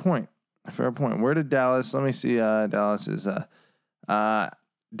 Fair point. Where did Dallas? Let me see. Dallas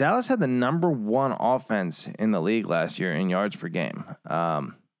had the number 1 offense in the league last year in yards per game.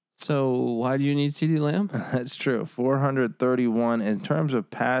 So why do you need CeeDee Lamb? That's true. 431 in terms of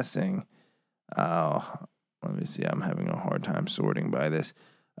passing. Let me see. I'm having a hard time sorting by this.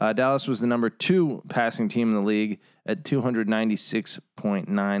 Dallas was the number 2 passing team in the league at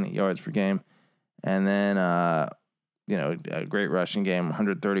 296.9 yards per game. And then, a great rushing game,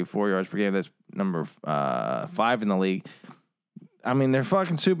 134 yards per game. That's number 5 in the league. I mean, they're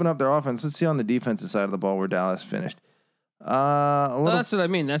fucking souping up their offense. Let's see on the defensive side of the ball where Dallas finished. That's what I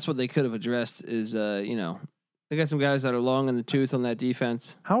mean. That's what they could have addressed is, they got some guys that are long in the tooth on that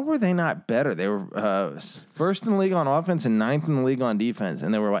defense. How were they not better? They were first in the league on offense and 9th in the league on defense.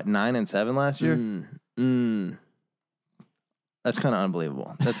 And they were, 9 and 7 last year? That's kind of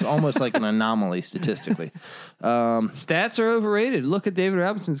unbelievable. That's almost like an anomaly statistically. Stats are overrated. Look at David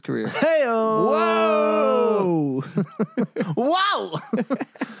Robinson's career. Hey-o! Whoa! Wow!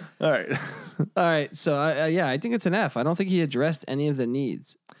 All right. So, I think it's an F. I don't think he addressed any of the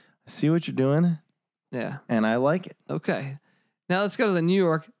needs. See what you're doing? Yeah. And I like it. Okay. Now let's go to the New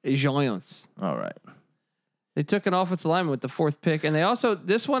York Giants. All right. They took an offensive lineman with the 4th pick, and they also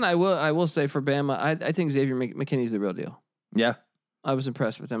this one I will say for Bama, I think Xavier McKinney's the real deal. Yeah. I was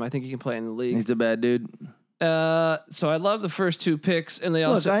impressed with him. I think he can play in the league. He's a bad dude. So I love the first 2 picks, and they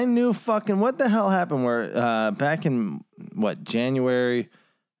also. Look, I knew fucking what the hell happened. Where back in January,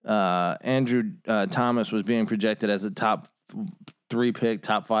 Andrew Thomas was being projected as a top 3 pick,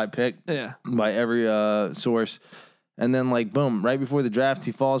 top 5 pick. Yeah. By every source, and then boom, right before the draft,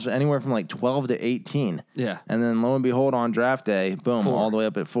 he falls anywhere from 12 to 18. Yeah. And then lo and behold, on draft day, boom, 4. all the way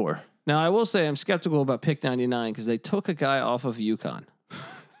up at 4. Now, I will say I'm skeptical about pick 99 because they took a guy off of UConn.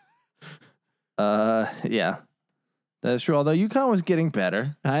 Yeah. That's true. Although UConn was getting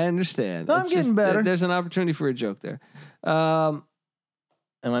better. I understand. I'm getting better. There's an opportunity for a joke there.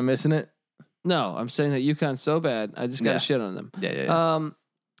 Am I missing it? No, I'm saying that UConn's so bad. I just got to shit on them. Yeah.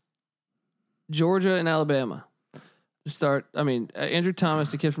 Georgia and Alabama to start. I mean, Andrew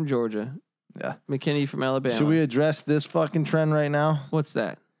Thomas, the kid from Georgia. Yeah. McKinney from Alabama. Should we address this fucking trend right now? What's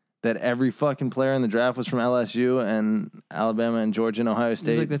that? That every fucking player in the draft was from LSU and Alabama and Georgia and Ohio State.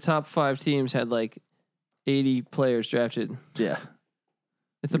 It's like the top 5 teams had like 80 players drafted. Yeah.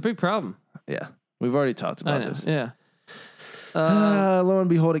 It's a big problem. Yeah. We've already talked about this. Yeah. Lo and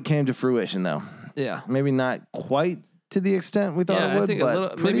behold, it came to fruition, though. Yeah. Maybe not quite to the extent we thought it would,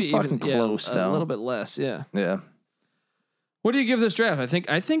 but pretty maybe fucking even, close, though. A little bit less, yeah. Yeah. What do you give this draft?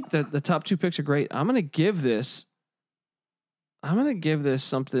 I think that the top 2 picks are great. I'm gonna give this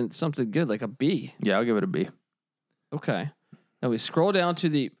something good, like a B. Yeah, I'll give it a B. Okay. Now we scroll down to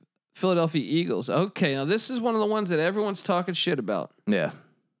the Philadelphia Eagles. Okay, now this is one of the ones that everyone's talking shit about. Yeah.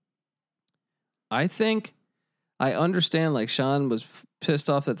 I think I understand, like Sean was pissed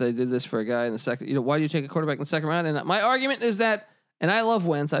off that they did this for a guy in the second. You know, why do you take a quarterback in the second round? And my argument is that, and I love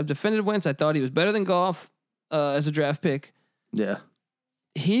Wentz. I've defended Wentz. I thought he was better than Goff as a draft pick. Yeah.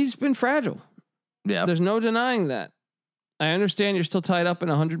 He's been fragile. Yeah. There's no denying that. I understand you're still tied up in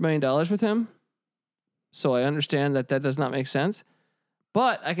 $100 million with him. So I understand that does not make sense.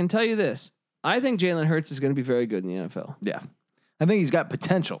 But I can tell you this. I think Jalen Hurts is going to be very good in the NFL. Yeah. I think he's got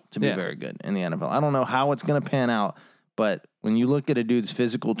potential to be very good in the NFL. I don't know how it's going to pan out, but when you look at a dude's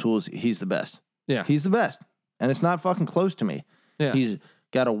physical tools, he's the best. Yeah. He's the best. And it's not fucking close to me. Yeah. He's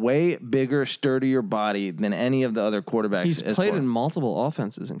got a way bigger, sturdier body than any of the other quarterbacks. He's played in multiple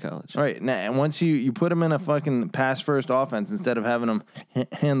offenses in college. All right. Now, and once you put him in a fucking pass first offense instead of having him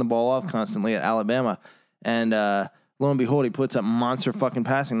hand the ball off constantly at Alabama, and lo and behold, he puts up monster fucking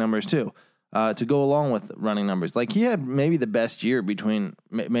passing numbers too. To go along with running numbers. Like he had maybe the best year between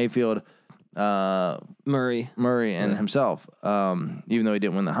Mayfield, Murray and himself, even though he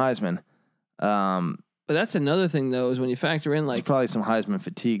didn't win the Heisman. But that's another thing though, is when you factor in like there's probably some Heisman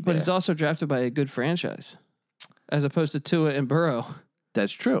fatigue but there. he's also drafted by a good franchise as opposed to Tua and Burrow.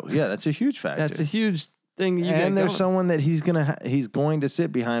 That's true. Yeah, that's a huge factor. That's a huge thing. And there's someone that he's going to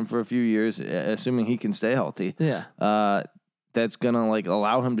sit behind for a few years, assuming he can stay healthy. Yeah. That's gonna like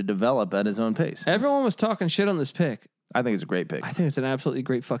allow him to develop at his own pace. Everyone was talking shit on this pick. I think it's a great pick. I think it's an absolutely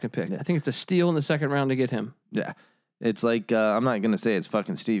great fucking pick. I think it's a steal in the second round to get him. Yeah. It's like, I'm not going to say it's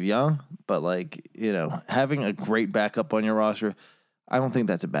fucking Steve Young, but like, having a great backup on your roster, I don't think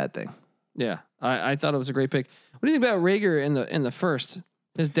that's a bad thing. Yeah. I thought it was a great pick. What do you think about Rager in the first?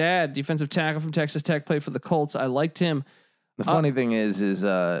 His dad, defensive tackle from Texas Tech, played for the Colts. I liked him. The funny thing is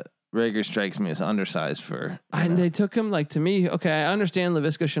Rager strikes me as undersized for. And they took him to me. Okay, I understand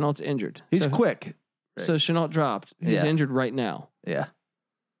Laviska Chenault's injured. He's quick. Right. So Chenault dropped. He's injured right now. Yeah.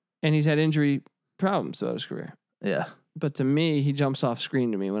 And he's had injury problems throughout his career. Yeah. But to me, he jumps off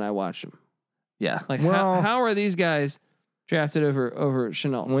screen to me when I watch him. Yeah. How are these guys drafted over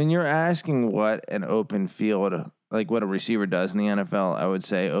Chenault? When you're asking what an open field, like what a receiver does in the NFL, I would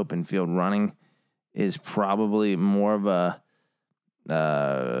say open field running is probably more of a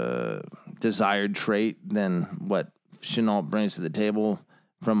desired trait than what Chenault brings to the table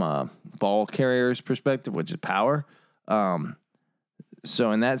from a ball carrier's perspective, which is power.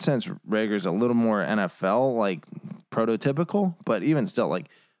 So in that sense, Rager's a little more NFL like prototypical, but even still, like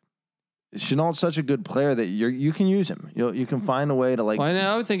Chenault's such a good player that you can use him. You can find a way to like. Well,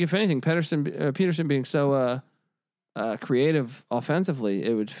 I would think if anything, Peterson being so creative offensively,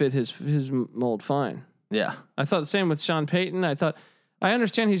 it would fit his mold fine. Yeah, I thought the same with Sean Payton. I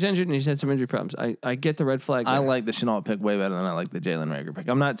understand he's injured and he's had some injury problems. I get the red flag there. I like the Chenault pick way better than I like the Jalen Rager pick.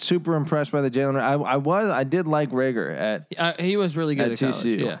 I'm not super impressed by the Jalen. I did like Rager at. He was really good at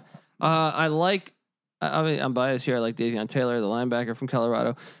TCU. College. Yeah, I'm biased here. I like Davion Taylor, the linebacker from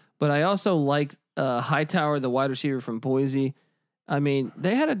Colorado, but I also like Hightower, the wide receiver from Boise. I mean,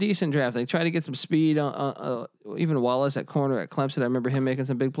 they had a decent draft. They tried to get some speed. Even Wallace at corner at Clemson. I remember him making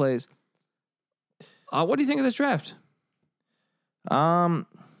some big plays. What do you think of this draft? I mean,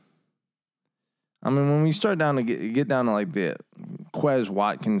 when we start down to get down to like the Quez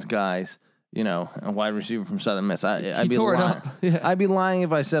Watkins guys, a wide receiver from Southern Miss, I'd be tore lying. it up. Yeah. I'd be lying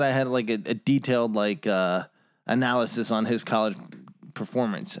if I said I had like a detailed like analysis on his college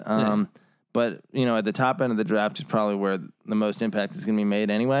performance. But at the top end of the draft is probably where the most impact is going to be made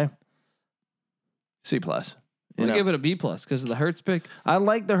anyway. C+. I'm gonna give it a B+ because of the Hurts pick. I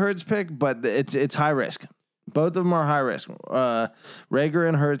like the Hurts pick, but it's high risk. Both of them are high risk. Rager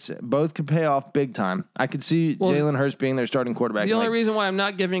and Hurts both could pay off big time. I could see Jalen Hurts being their starting quarterback. The only reason why I'm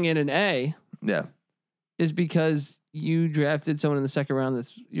not giving it an A, is because you drafted someone in the second round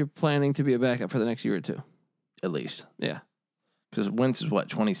you're planning to be a backup for the next year or two, at least. Yeah, Because Wentz is what,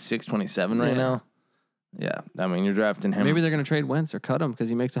 26, 27 right Yeah. now? Yeah. I mean, you're drafting him Maybe they're going to trade Wentz or cut him because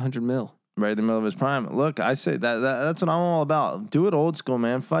he makes $100 million. right in the middle of his prime. Look, I say that's what I'm all about. Do it old school,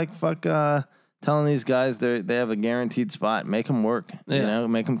 man. Fuck telling these guys they have a guaranteed spot. Make them work. Yeah. You know,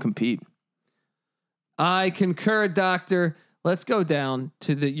 make them compete. I concur, Doctor. Let's go down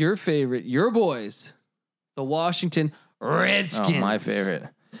to your favorite, your boys, the Washington Redskins. Oh, my favorite.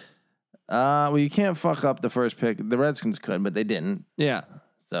 Well, you can't fuck up the first pick. The Redskins could, but they didn't. Yeah,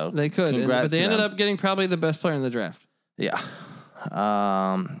 So they could, congrats but they to ended them. up getting probably the best player in the draft. Yeah.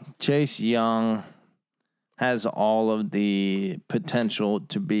 Chase Young has all of the potential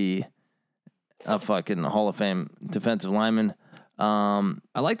to be a fucking Hall of Fame defensive lineman.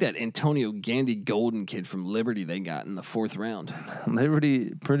 I like that Antonio Gandy Golden kid from Liberty they got in the 4th round.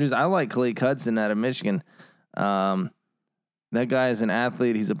 Liberty produced. I like Clay Cudson out of Michigan. That guy is an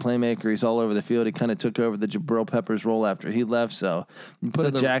athlete. He's a playmaker. He's all over the field. He kind of took over the Jabril Peppers role after he left. So you put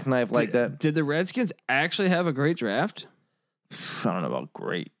a jackknife like that. Did the Redskins actually have a great draft? I don't know about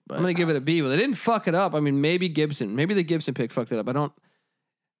great, but I'm gonna give it a B. Well, they didn't fuck it up. I mean, maybe the Gibson pick fucked it up.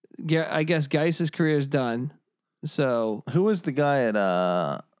 I guess Geis's career is done. So who was the guy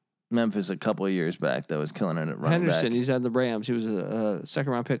at Memphis a couple of years back that was killing it at running Henderson, back he's at the Rams. He was a 2nd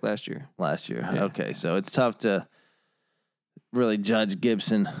round pick last year. last year? Yeah. Okay, so it's tough to really judge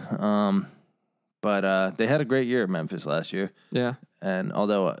Gibson. But they had a great year at Memphis last year. Yeah. And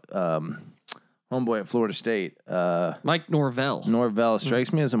although homeboy at Florida State, Mike Norvell. Norvell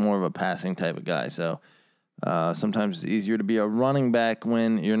strikes me as more of a passing type of guy. So sometimes it's easier to be a running back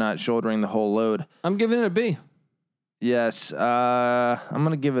when you're not shouldering the whole load. I'm giving it a B. Yes, I'm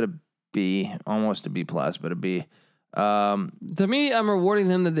gonna give it a B, almost a B plus, but a B. To me, I'm rewarding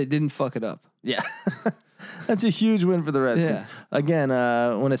them that they didn't fuck it up. Yeah, that's a huge win for the Redskins. Yeah. Again,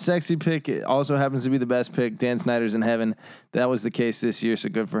 when a sexy pick also happens to be the best pick, Dan Snyder's in heaven. That was the case this year, so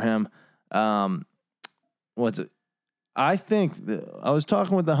good for him. What's it? I think I was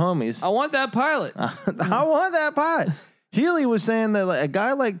talking with the homies. I want that pilot. I want that pilot. Healy was saying that like, a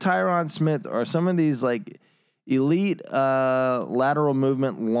guy like Tyron Smith or some of these like elite lateral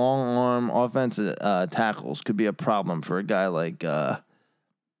movement, long arm offensive tackles could be a problem for a guy like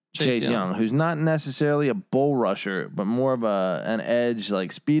Chase Young, who's not necessarily a bull rusher, but more of an edge,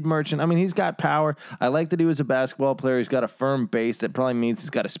 like speed merchant. I mean, he's got power. I like that he was a basketball player. He's got a firm base. That probably means he's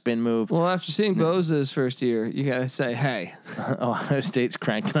got a spin move. Well, after seeing Boza's first year, you gotta say, hey. Ohio State's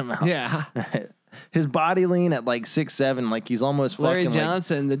cranking him out. Yeah. His body lean at like 6'7", like he's almost Larry fucking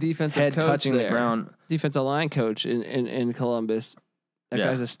Johnson, the defensive head coach touching there, the ground. defensive line coach in Columbus. That Yeah.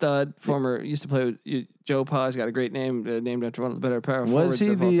 guy's a stud. Used to play with Joe Pa. He's got a great name, named after one of the better power forwards Was he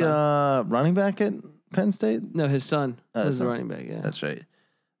of all time. the running back at Penn State? No, his son was his the son. running back. Yeah, That's right.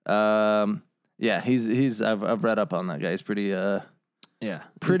 Yeah, he's I've read up on that guy. He's pretty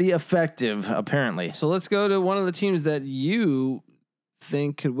effective apparently. So let's go to one of the teams that you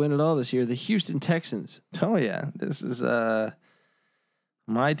think could win it all this year, the Houston Texans. Oh yeah, this is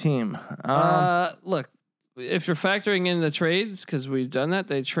my team. Look, if you're factoring in the trades, because we've done that,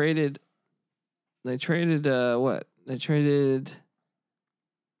 they traded what? They traded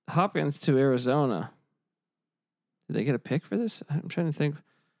Hopkins to Arizona. Did they get a pick for this? I'm trying to think.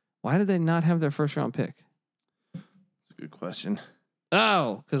 Why did they not have their 1st round pick? That's a good question.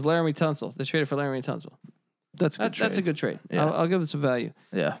 Oh, because Laramie Tunsil. They traded for Laramie Tunsil. That's a good trade. That's a good trade. Yeah. I'll give it some value.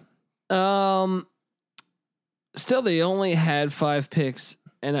 Yeah. Still, they only had 5 picks,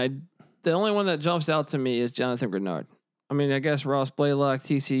 and the only one that jumps out to me is Jonathan Grenard. I mean, I guess Ross Blaylock,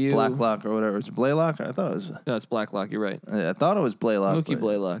 TCU, Blacklock or whatever. It's Blaylock. I thought it was. No, it's Blacklock. You're right. I thought it was Blaylock. Mookie but-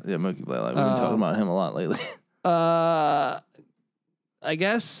 Blaylock. Yeah, Mookie Blaylock. We've been talking about him a lot lately. I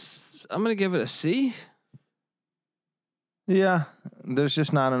guess I'm gonna give it a C. Yeah, there's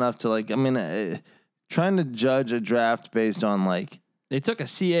just not enough to like. I mean, trying to judge a draft based on like They took a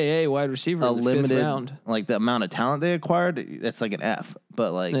CAA wide receiver a in the limited, 5th round. like the amount of talent they acquired, that's like an F.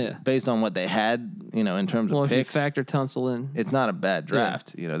 But like Yeah. based on what they had, in terms Well, of if picks, you factor Tunsil in, it's not a bad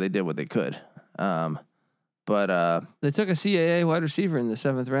draft. They did what they could. But they took a CAA wide receiver in the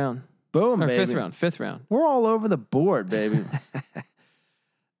 7th round boom, or baby, 5th round. we're all over the board, baby.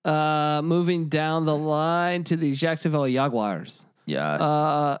 Moving down the line to the Jacksonville Jaguars.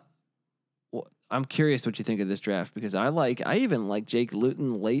 Yeah. I'm curious what you think of this draft because I even like Jake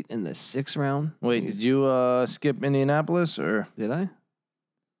Luton late in the 6th round. Wait, did you skip Indianapolis or? Did I? I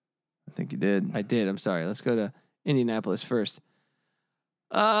think you did. I did. I'm sorry. Let's go to Indianapolis first.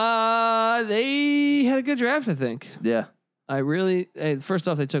 They had a good draft, I think. Yeah. First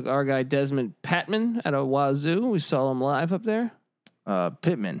off, they took our guy Desmond Patman out of Wazoo. We saw him live up there.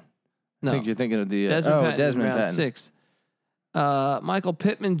 Pittman. No, I think you're thinking of the Desmond Patman, Desmond round Patton. 6. Michael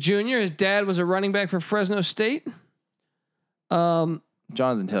Pittman Jr. His dad was a running back for Fresno State.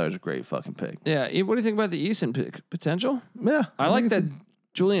 Jonathan Taylor's a great fucking pick. Yeah. What do you think about the Eason pick potential? Yeah, I like that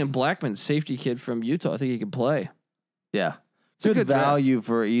Julian Blackman safety kid from Utah. I think he can play. Yeah, It's a good draft. value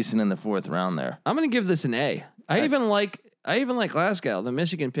for Eason in the 4th round there. I'm going to give this an A. I even like Glasgow, the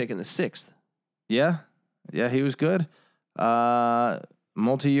Michigan pick in the 6th. Yeah, he was good.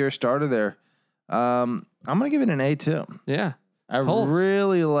 Multi-year starter there. I'm gonna give it an A too. Yeah. I Colts.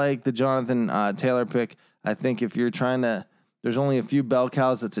 really like the Jonathan Taylor pick. I think if you're trying to, there's only a few bell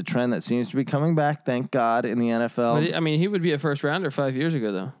cows. That's a trend that seems to be coming back. Thank God in the NFL. But he would be a first rounder 5 years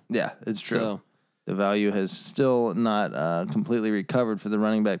ago, though. Yeah, it's true. So, The value has still not completely recovered for the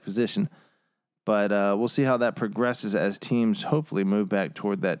running back position, but we'll see how that progresses as teams hopefully move back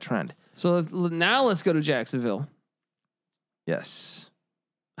toward that trend. so now let's go to Jacksonville. Yes,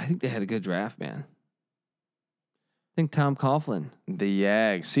 I think they had a good draft, man. I think Tom Coughlin. the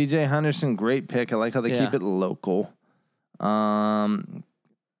Yags, C.J. Henderson, great pick. I like how they keep it local. Kayvon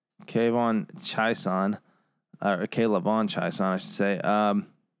Chaisson, or Kayvon Chaisson, I should say.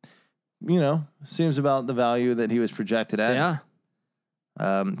 Seems about the value that he was projected at.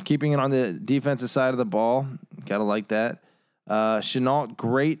 Yeah. Keeping it on the defensive side of the ball, gotta like that. Chenault,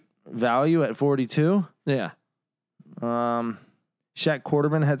 great value at 42. Yeah. Shaq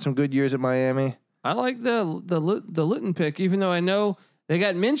Quarterman had some good years at Miami. I like the Luton pick, even though I know they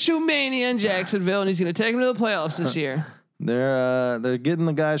got Minshew mania in Jacksonville, and he's going to take them to the playoffs this year. They're getting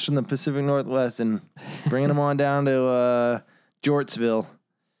the guys from the Pacific Northwest and bringing them on down to Jortsville.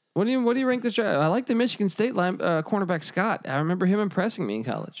 What do you rank this draft? I like the Michigan State cornerback Scott. I remember him impressing me in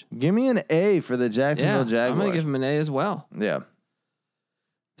college. Give me an A for the Jacksonville Jaguars. I'm going to give him an A as well. Yeah.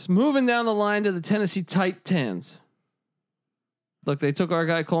 It's moving down the line to the Tennessee Titans. Look, they took our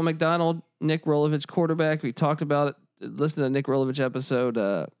guy Cole McDonald, Nick Rolovich, quarterback. We talked about it. Listen to the Nick Rolovich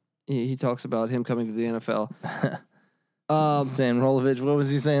episode. He talks about him coming to the NFL. Sam Rolovich, what was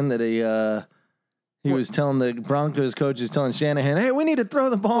he saying that he was telling the Broncos coaches, telling Shanahan, "Hey, we need to throw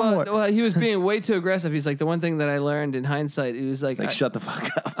the ball more." Well, he was being way too aggressive. He's like, the one thing that I learned in hindsight, he was like, Shut the fuck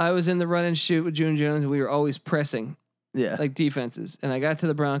up. I was in the run and shoot with June Jones, and we were always pressing, Yeah. like defenses. And I got to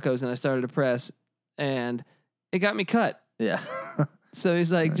the Broncos, and I started to press, and it got me cut. Yeah. So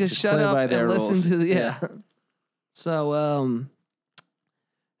he's like, just shut play up by and their listen rules. to the So,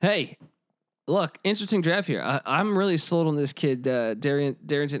 hey, look, interesting draft here. I'm really sold on this kid,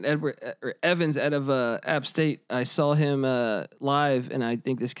 Darrington Evans out of App State. I saw him live, and I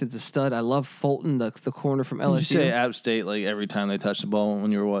think this kid's a stud. I love Fulton, the corner from LSU. Did you say App State, like every time they touched the ball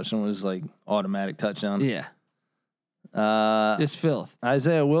when you were watching was like automatic touchdown? Yeah. Just filth.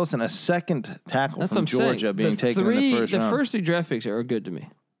 Isaiah Wilson, a second tackle That's from what I'm saying. Georgia, being taken in the first round. The first 3 draft picks are good to me.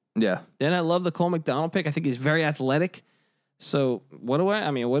 Yeah. Then I love the Cole McDonald pick. I think he's very athletic. So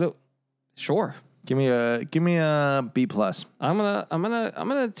sure. Give me a B plus. I'm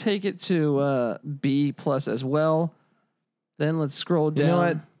gonna take it to B plus as well. Then let's scroll down. You know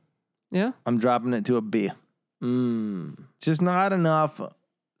what? Yeah. I'm dropping it to a B. Just not enough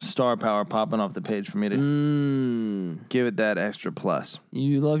star power popping off the page for me to give it that extra plus.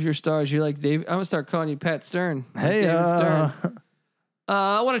 You love your stars. You're like Dave. I'm gonna start calling you Pat Stern. Like Hey, David Stern.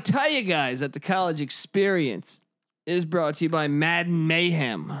 I want to tell you guys that the college experience is brought to you by Madden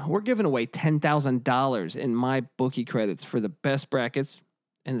Mayhem. We're giving away $10,000 in my bookie credits for the best brackets,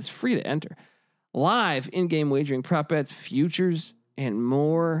 and it's free to enter. Live in-game wagering, prop bets, futures, and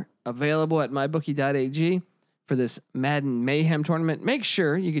more available at mybookie.ag for this Madden Mayhem tournament. Make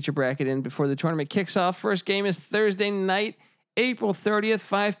sure you get your bracket in before the tournament kicks off. First game is Thursday night, April 30th,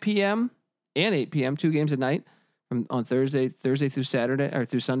 5 p.m. and 8 p.m. 2 games a night on Thursday through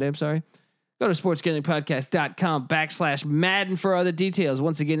Sunday. I'm sorry. Go to sportsgamblingpodcast.com/Madden for other details.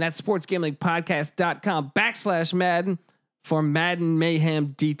 Once again, that's sportsgamblingpodcast.com/Madden for Madden Mayhem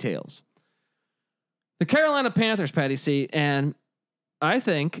details. The Carolina Panthers, Patty C, and I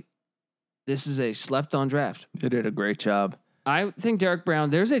think this is a slept-on draft. They did a great job. I think Derek Brown,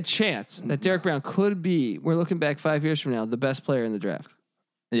 there's a chance that Derek Brown could be, we're looking back 5 years from now, the best player in the draft.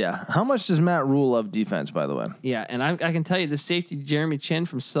 Yeah. How much does Matt Rule love defense, by the way? Yeah, and I can tell you the safety, Jeremy Chin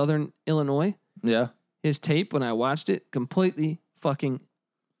from Southern Illinois, Yeah. his tape, when I watched it, completely fucking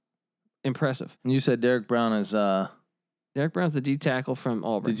impressive. And you said Derek Brown is... Derek Brown's the D tackle from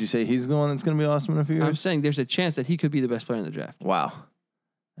Auburn. Did you say he's the one that's going to be awesome in a few years? I'm saying there's a chance that he could be the best player in the draft. Wow.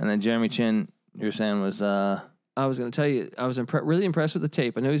 And then Jeremy Chin, you're saying was... I was going to tell you, I was really impressed with the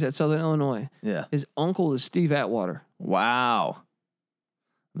tape. I know he's at Southern Illinois. Yeah. His uncle is Steve Atwater. Wow.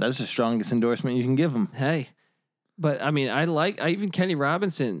 That's the strongest endorsement you can give him. Hey, But I mean, I even Kenny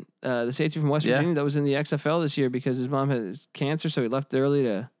Robinson, the safety from West Virginia that was in the XFL this year because his mom has cancer, so he left early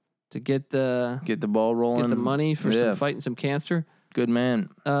to get the ball rolling, get the money for some fighting some cancer. Good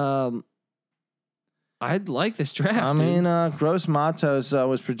man. I'd like this draft. I mean, Gross Matos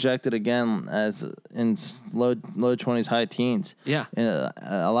was projected again as in low 20s, high teens. Yeah,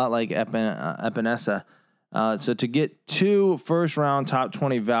 a lot like Epinesa. So to get 2 first-round top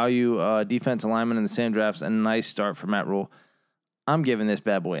 20 value defensive linemen in the same drafts, a nice start for Matt Rule. I'm giving this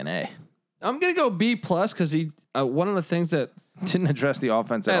bad boy an A. I'm gonna go B+ because he one of the things that didn't address the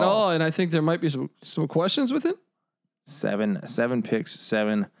offense at all, and I think there might be some questions with it. 7 picks,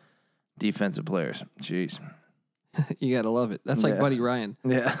 7 defensive players. Jeez, you gotta love it. That's like Buddy Ryan.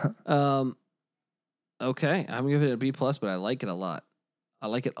 Yeah. Okay, I'm giving it a B+, but I like it a lot. I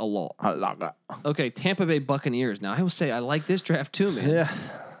like it a lot. Okay, Tampa Bay Buccaneers. Now I will say I like this draft too, man. Yeah.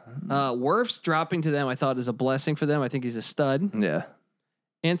 Wirfs dropping to them, I thought is a blessing for them. I think he's a stud. Yeah.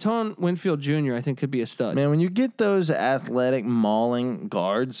 Antoine Winfield Jr. I think could be a stud. Man, when you get those athletic mauling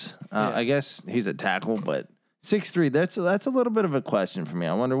guards, I guess he's a tackle, but 6'3", that's a little bit of a question for me.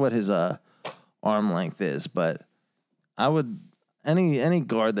 I wonder what his arm length is, but I would any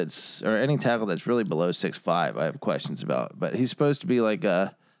guard or any tackle that's really below 6'5", I have questions about. But he's supposed to be like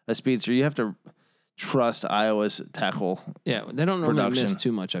a speedster. You have to trust Iowa's tackle. Yeah, they don't normally miss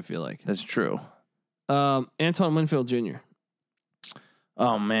too much, I feel like. That's true. Antoine Winfield Jr.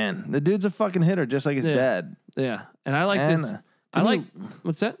 Oh man, the dude's a fucking hitter, just like his dad. Yeah, and I like this.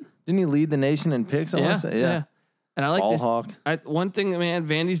 What's that? Didn't he lead the nation in picks? Yeah. And I like Ball this. hawk. One thing, man,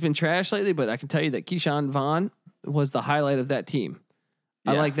 Vandy's been trash lately, but I can tell you that Keyshawn Vaughn was the highlight of that team.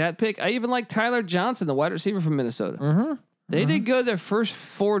 Yeah. I like that pick. I even like Tyler Johnson, the wide receiver from Minnesota. Mm-hmm. They did good their first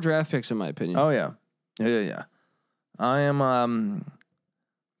 4 draft picks, in my opinion. Oh yeah. I am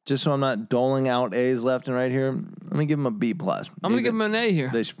just so I'm not doling out A's left and right here. Let me give them a B+. I'm gonna give them an A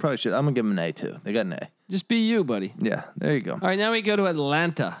here. They should. I'm gonna give them an A too. They got an A. Just be you, buddy. Yeah, there you go. All right, now we go to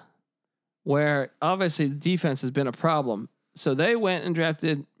Atlanta, where obviously defense has been a problem. So they went and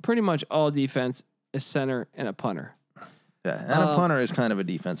drafted pretty much all defense, a center and a punter. Yeah, and a punter is kind of a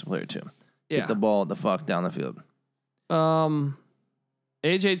defensive player too. Get the ball the fuck down the field.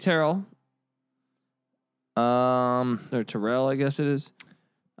 AJ Terrell. Or Terrell, I guess it is.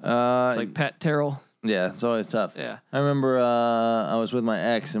 It's like Pat Terrell. Yeah, it's always tough. Yeah. I remember I was with my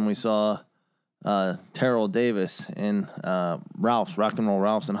ex and we saw Terrell Davis in Ralph's, Rock and Roll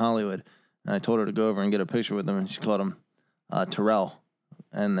Ralph's in Hollywood. And I told her to go over and get a picture with him, and she called him Terrell.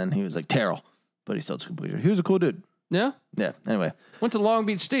 And then he was like, Terrell. But he still took a picture. He was a cool dude. Yeah? Yeah, anyway. Went to Long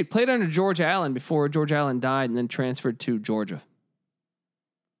Beach State. Played under George Allen before George Allen died, and then transferred to Georgia.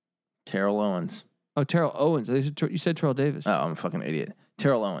 Terrell Owens. Oh, Terrell Owens. You said Terrell Davis. Oh, I'm a fucking idiot.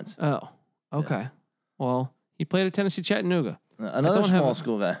 Terrell Owens. Oh, okay. Yeah. Well, he played at Tennessee Chattanooga. Another small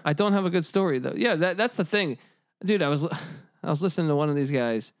school guy. I don't have a good story, though. Yeah, that's the thing. Dude, I was listening to one of these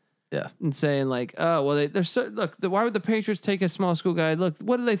guys. Yeah. And saying like, oh, well, they're so, look, why would the Patriots take a small school guy? Look,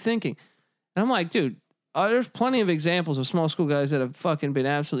 what are they thinking? And I'm like, dude, there's plenty of examples of small school guys that have fucking been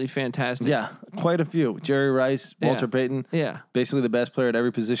absolutely fantastic. Yeah, quite a few. Jerry Rice, Walter Payton. Yeah. Basically the best player at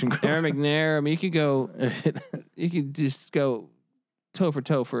every position. Aaron McNair. I mean, you could just go toe for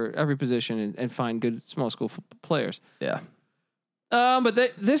toe for every position and find good small school players. Yeah. But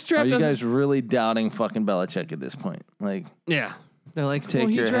this draft. Are you guys really doubting fucking Belichick at this point? Like, yeah. They're like, take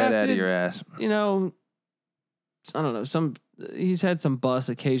your head out of your ass. You know, I don't know. He's had some busts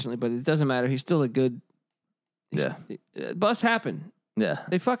occasionally, but it doesn't matter. He's still a good. Busts happen. Yeah,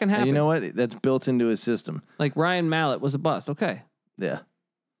 they fucking happen. And you know what? That's built into his system. Like Ryan Mallett was a bust. Okay. Yeah.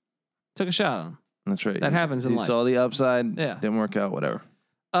 Took a shot on him. That's right. That happens in life. Saw the upside. Yeah. Didn't work out. Whatever.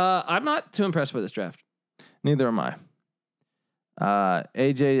 I'm not too impressed with this draft. Neither am I.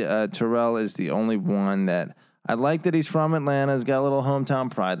 AJ Terrell is the only one that I like that he's from Atlanta. He's got a little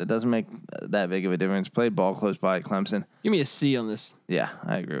hometown pride. That doesn't make that big of a difference. Played ball close by at Clemson. Give me a C on this. Yeah,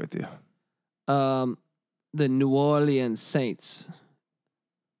 I agree with you. The New Orleans Saints.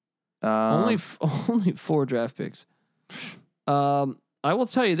 Only 4 draft picks. I will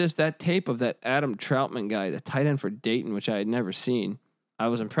tell you this: that tape of that Adam Troutman guy, the tight end for Dayton, which I had never seen. I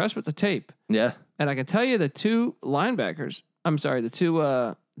was impressed with the tape. Yeah, and I can tell you the 2 linebackers. I'm sorry,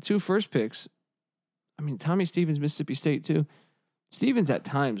 the 2 first picks. I mean, Tommy Stevens, Mississippi State too. Stevens at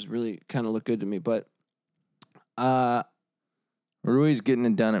times really kind of looked good to me, but Rui's getting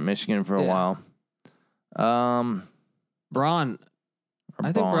it done at Michigan for a while. Braun.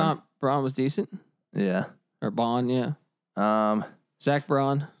 I think Braun was decent. Yeah. Or Bond, yeah. Zach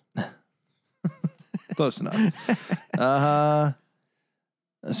Braun. Close enough.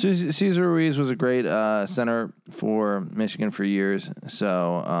 Cesar Ruiz was a great center for Michigan for years.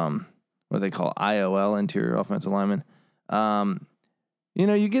 So, what they call IOL, interior offensive lineman.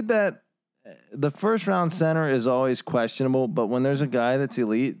 You get that. The first round center is always questionable, but when there's a guy that's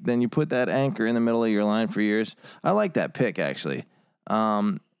elite, then you put that anchor in the middle of your line for years. I like that pick actually.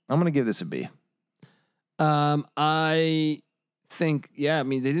 I'm gonna give this a B. I think, I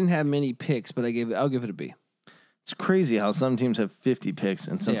mean, they didn't have many picks, but I'll give it a B. It's crazy how some teams have 50 picks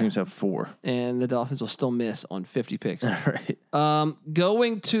and some teams have 4. And the Dolphins will still miss on 50 picks. Right.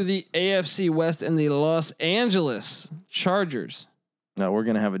 Going to the AFC West and the Los Angeles Chargers. No, we're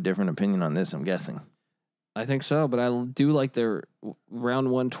going to have a different opinion on this, I'm guessing. I think so, but I do like their round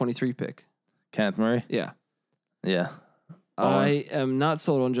 123 pick. Kenneth Murray? Yeah. Yeah. I am not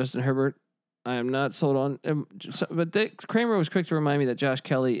sold on Justin Herbert. I am not sold on, but Kramer was quick to remind me that Josh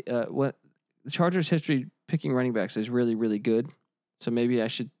Kelly, what the Chargers' history picking running backs is really, really good. So maybe I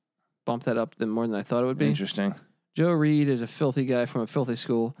should bump that up more than I thought it would be. Interesting. Joe Reed is a filthy guy from a filthy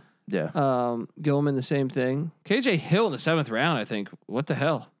school. Yeah. Gilman, the same thing. KJ Hill in the 7th round, I think. What the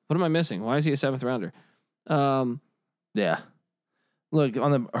hell? What am I missing? Why is he a 7th rounder? Yeah. Look,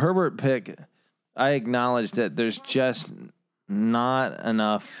 on the Herbert pick, I acknowledge that there's just not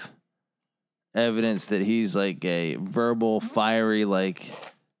enough evidence that he's like a verbal, fiery,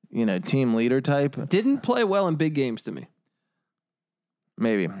 team leader type. Didn't play well in big games to me.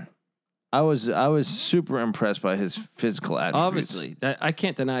 Maybe. I was super impressed by his physical attributes. Obviously, I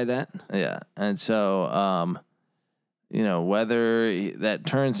can't deny that. Yeah, and so whether that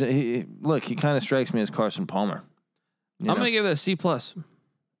turns he kind of strikes me as Carson Palmer. I'm gonna give it a C+.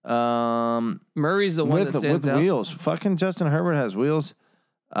 Murray's the one with that stands with out. wheels. Fucking Justin Herbert has wheels.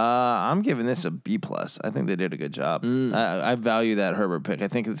 I'm giving this a B+. I think they did a good job. I value that Herbert pick. I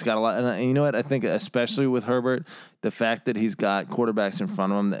think it's got a lot. And you know what? I think especially with Herbert, the fact that he's got quarterbacks in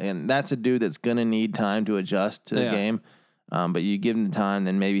front of him, and that's a dude that's going to need time to adjust to the game. But you give him the time,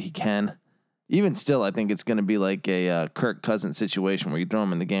 then maybe he can. Even still, I think it's going to be like a Kirk Cousins situation where you throw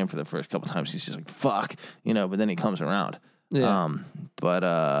him in the game for the first couple times. He's just like, fuck, but then he comes around. Yeah.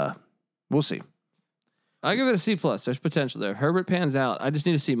 But we'll see. I give it a C+. There's potential there. Herbert pans out. I just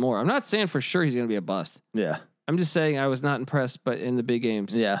need to see more. I'm not saying for sure he's going to be a bust. Yeah. I'm just saying I was not impressed, but in the big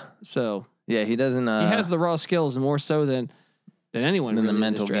games. Yeah. So yeah, he doesn't. He has the raw skills more so than anyone in really the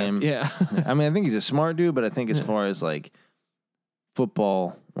mental in this game. Yeah. I mean, I think he's a smart dude, but I think as far as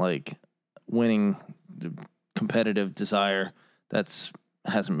football, winning, the competitive desire,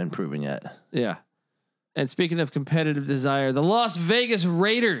 hasn't been proven yet. Yeah. And speaking of competitive desire, the Las Vegas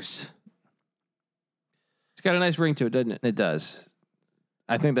Raiders. It's got a nice ring to it, doesn't it? It does.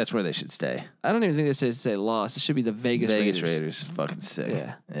 I think that's where they should stay. I don't even think they say loss. It should be the Vegas Raiders. Fucking sick.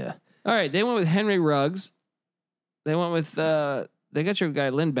 Yeah. Yeah. All right. They went with Henry Ruggs. They went with, they got your guy,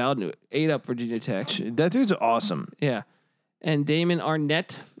 Lynn Bowden, who ate up Virginia Tech. That dude's awesome. Yeah. And Damon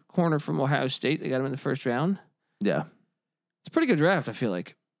Arnett, corner from Ohio State. They got him in the first round. Yeah. It's a pretty good draft, I feel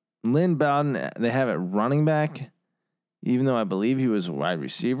like. Lynn Bowden, they have it running back, even though I believe he was a wide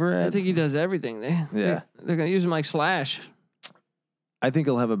receiver. I think he does everything. They're going to use him like Slash. I think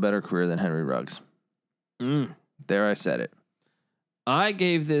he'll have a better career than Henry Ruggs. There, I said it. I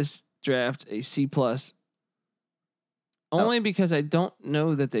gave this draft a C+, only because I don't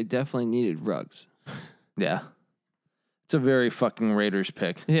know that they definitely needed Ruggs. Yeah. It's a very fucking Raiders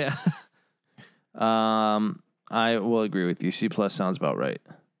pick. Yeah. I will agree with you. C+ sounds about right.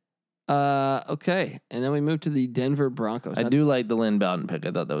 Okay. And then we move to the Denver Broncos. I do like the Lynn Bowden pick.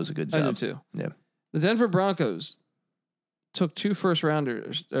 I thought that was a good job. I do too. Yeah. The Denver Broncos took 2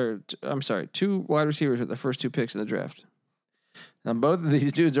 first-rounders, two wide receivers with the first 2 picks in the draft. Now, both of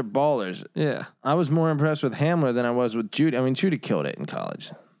these dudes are ballers. Yeah. I was more impressed with Hamler than I was with Judy. I mean, Judy killed it in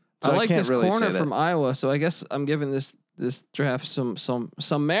college. So I like this really corner from Iowa, so I guess I'm giving this draft some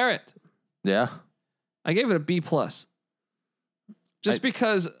merit. Yeah. I gave it a B+. Because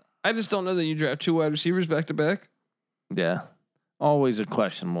I just don't know that you draft 2 wide receivers back to back. Yeah. Always a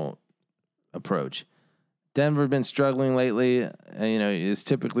questionable approach. Denver been struggling lately. Is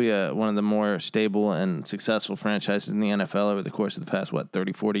typically one of the more stable and successful franchises in the NFL over the course of the past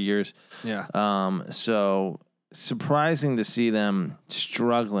 30, 40 years. Yeah. So surprising to see them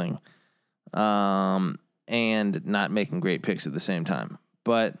struggling, and not making great picks at the same time.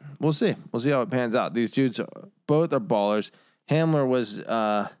 But we'll see. We'll see how it pans out. These dudes both are ballers. Hamler was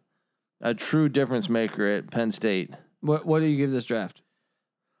a true difference maker at Penn State. What do you give this draft?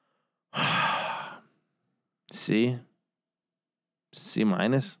 C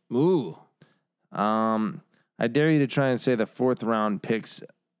minus. Ooh. I dare you to try and say the 4th round pick's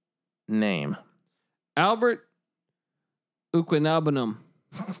name. Albert Uquinabanum.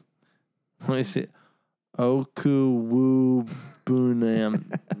 Let me see. Oku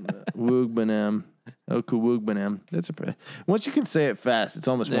Woogbanam. Woogbanam. Oku Woogbanam. That's a once you can say it fast, it's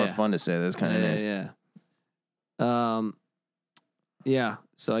almost more fun to say those kind of names. Yeah.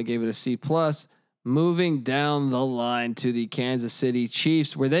 So I gave it a C plus. Moving down the line to the Kansas City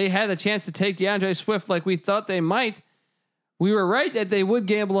Chiefs, where they had a chance to take DeAndre Swift like we thought they might. We were right that they would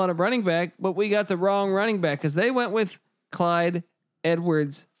gamble on a running back, but we got the wrong running back because they went with Clyde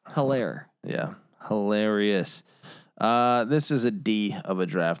Edwards-Helaire. Yeah, hilarious. This is a D of a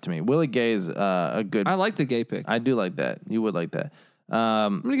draft to me. Willie Gay is a good. I like the Gay pick. I do like that. You would like that.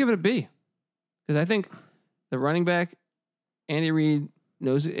 I'm gonna give it a B because I think the running back, Andy Reid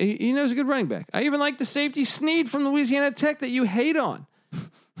knows he knows a good running back. I even like the safety Snead from Louisiana Tech that you hate on.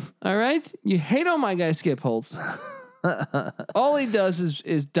 All right, you hate on my guy Skip Holtz. All he does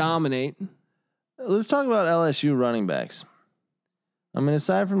is dominate. Let's talk about LSU running backs. I mean,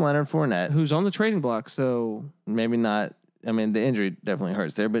 aside from Leonard Fournette, who's on the trading block, so maybe not. I mean, the injury definitely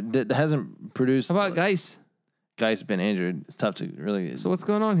hurts there, but hasn't produced. How about Geis? Geis has been injured. It's tough to really. So what's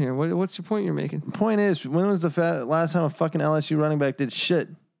going on here? What's your point you're making? The point is, when was the last time a fucking LSU running back did shit?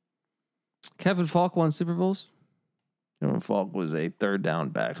 Kevin Falk won Super Bowls. Kevin Falk was a third down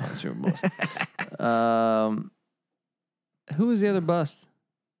back on Super Bowls. Who was the other bust?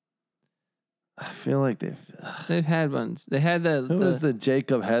 I feel like they've had ones. They had the. Who was the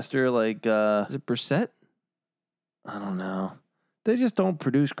Jacob Hester? Like, is it Brissett? I don't know. They just don't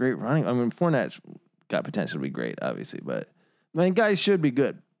produce great running. I mean, Fournette's got potential to be great, obviously, but I mean, guys should be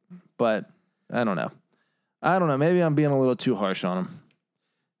good, but I don't know. Maybe I'm being a little too harsh on him.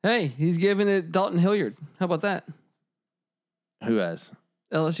 Hey, he's giving it Dalton Hilliard. How about that? Who has?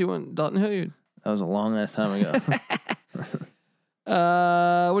 LSU won Dalton Hilliard. That was a long ass time ago.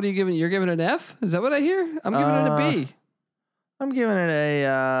 What are you giving? You're giving it an F? Is that what I hear? I'm giving it a B. I'm giving it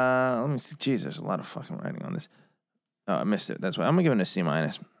a. Let me see. Jeez, there's a lot of fucking writing on this. Oh, I missed it. That's why I'm gonna give it a C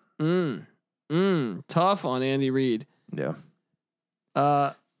minus. Tough on Andy Reid. Yeah.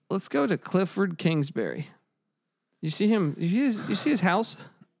 Let's go to Clifford Kingsbury. You see him? You see his house?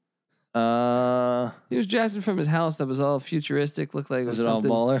 He was drafted from his house that was all futuristic. Looked like it was all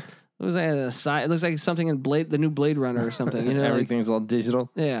baller? It was like a side. It looks like something in the new Blade Runner or something. You know, everything's all digital.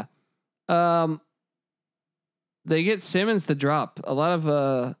 Yeah. They get Simmons to drop. A lot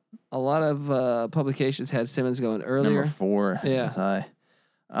of publications had Simmons going earlier. Number 4. Yeah. That's high.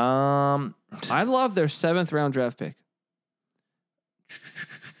 I love their 7th round draft pick.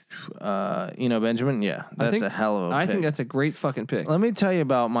 Benjamin. Yeah, that's a hell of a pick. I think that's a great fucking pick. Let me tell you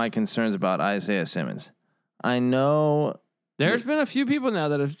about my concerns about Isaiah Simmons. I know there's been a few people now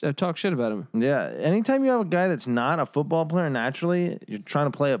that have talked shit about him. Yeah. Anytime you have a guy that's not a football player naturally, you're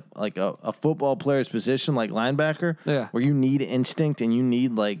trying to play a football player's position like linebacker, where you need instinct and you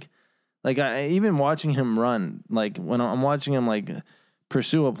need like I even watching him run, like when I'm watching him like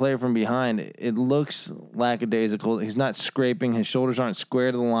pursue a player from behind, it looks lackadaisical. He's not scraping. His shoulders aren't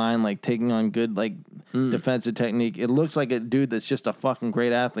square to the line, like taking on good defensive technique. It looks like a dude that's just a fucking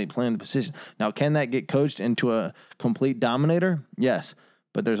great athlete playing the position. Now, can that get coached into a complete dominator? Yes.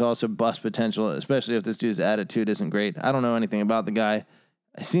 But there's also bust potential, especially if this dude's attitude isn't great. I don't know anything about the guy.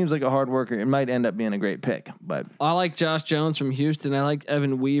 He seems like a hard worker. It might end up being a great pick, but I like Josh Jones from Houston. I like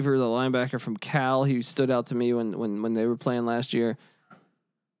Evan Weaver, the linebacker from Cal. He stood out to me when they were playing last year.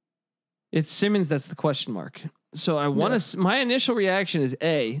 It's Simmons that's the question mark. So I want to. My initial reaction is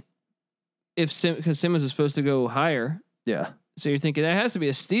A, because Simmons is supposed to go higher. Yeah. So you're thinking that has to be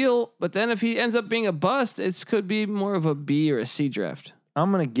a steal, but then if he ends up being a bust, it could be more of a B or a C draft.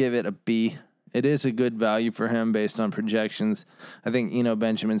 I'm gonna give it a B. It is a good value for him based on projections. I think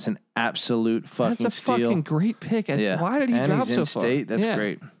Benjamin's an absolute fucking steal. That's a fucking great pick. Why did he drop he's so in far? State. That's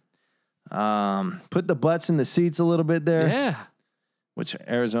great. Put the butts in the seats a little bit there. Yeah. Which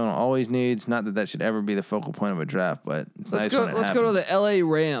Arizona always needs. Not that should ever be the focal point of a draft, but it's nice when it happens. Let's go to the LA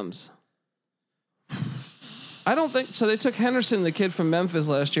Rams. I don't think so. They took Henderson, the kid from Memphis,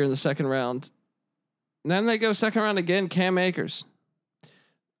 last year in the 2nd round. And then they go 2nd round again. Cam Akers.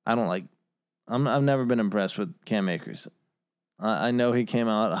 I've never been impressed with Cam Akers. I know he came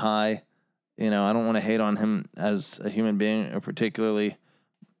out high. I don't want to hate on him as a human being, or particularly,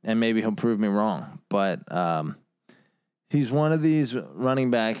 and maybe he'll prove me wrong. But he's one of these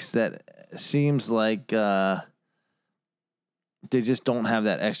running backs that seems like they just don't have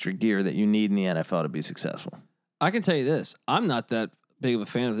that extra gear that you need in the NFL to be successful. I can tell you this. I'm not that big of a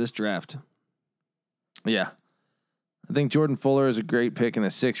fan of this draft. Yeah. I think Jordan Fuller is a great pick in the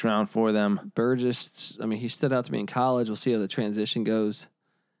 6th round for them. Burgess, he stood out to me in college. We'll see how the transition goes.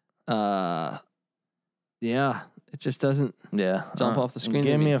 Yeah. It just doesn't jump off the screen.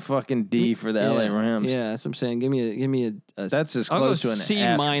 Give me a fucking D for the LA Rams. Yeah, that's what I'm saying. Give me a that's as I'll close go to an C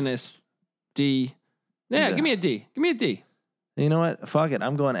F. minus D. Yeah, give me a D. Give me a D. You know what? Fuck it.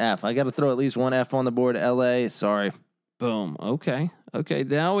 I'm going F. I got to throw at least one F on the board. LA. Sorry. Boom. Okay.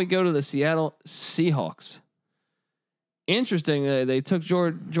 Now we go to the Seattle Seahawks. Interesting. They took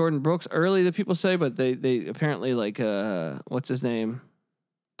Jordan Brooks early, the people say, but they apparently like what's his name?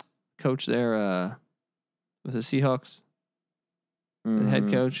 Coach there with the Seahawks. The head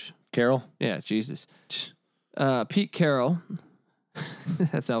coach. Carroll. Yeah, Jesus. Pete Carroll.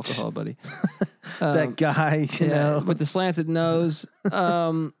 That's alcohol, buddy. That guy, you know, with the slanted nose.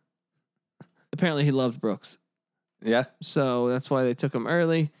 Apparently he loved Brooks. Yeah. So that's why they took him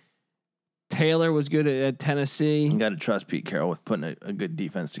early. Taylor was good at Tennessee. You got to trust Pete Carroll with putting a good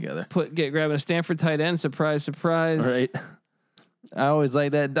defense together. Grabbing a Stanford tight end. Surprise, surprise. Right. I always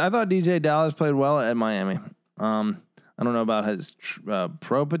like that. I thought DJ Dallas played well at Miami. I don't know about his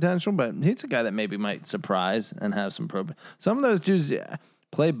pro potential, but he's a guy that maybe might surprise and have some pro. Some of those dudes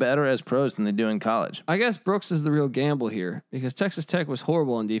play better as pros than they do in college. I guess Brooks is the real gamble here because Texas Tech was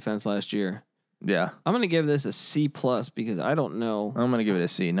horrible in defense last year. Yeah. I'm going to give this a C+ because I don't know. I'm going to give it a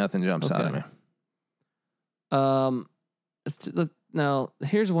C. Nothing jumps out at me. Now,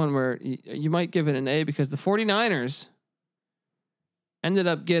 here's one where you might give it an A because the 49ers ended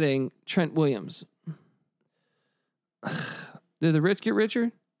up getting Trent Williams. Did the rich get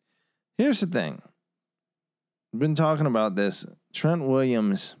richer? Here's the thing. I've been talking about this. Trent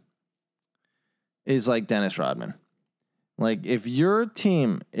Williams is like Dennis Rodman. Like, if your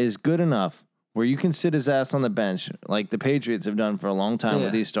team is good enough where you can sit his ass on the bench, like the Patriots have done for a long time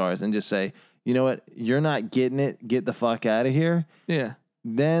with these stars, and just say, you know what, you're not getting it, get the fuck out of here. Yeah.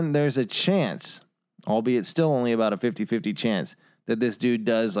 Then there's a chance, albeit still only about a 50-50 chance, that this dude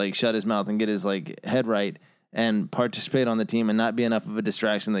does like shut his mouth and get his like head right and participate on the team and not be enough of a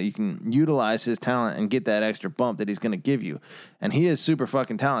distraction that you can utilize his talent and get that extra bump that he's going to give you. And he is super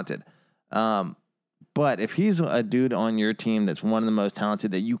fucking talented. But if he's a dude on your team that's one of the most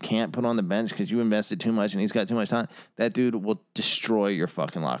talented that you can't put on the bench because you invested too much and he's got too much talent, that dude will destroy your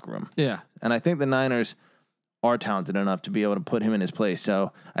fucking locker room. Yeah. And I think the Niners are talented enough to be able to put him in his place.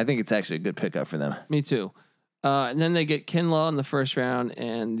 So I think it's actually a good pickup for them. Me too. And then they get Kinlaw in the first round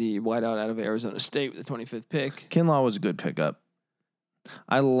and the wideout out of Arizona State with the 25th pick. Kinlaw was a good pickup.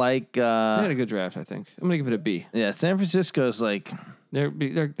 I like. They had a good draft, I think. I'm gonna give it a B. Yeah, San Francisco's like they're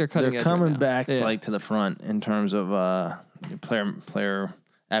cutting. They're coming back like to the front in terms of player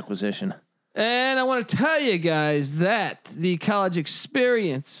acquisition. And I want to tell you guys that the college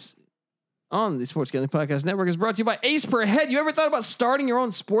experience on the Sports Gambling Podcast Network is brought to you by Ace Per Head. You ever thought about starting your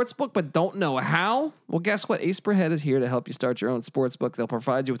own sports book but don't know how? Well, guess what? Ace Per Head is here to help you start your own sports book. They'll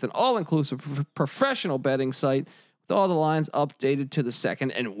provide you with an all-inclusive professional betting site with all the lines updated to the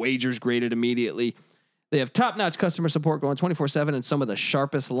second and wagers graded immediately. They have top-notch customer support going 24/7 and some of the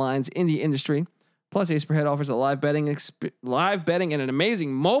sharpest lines in the industry. Plus, Ace Per Head offers a live betting and an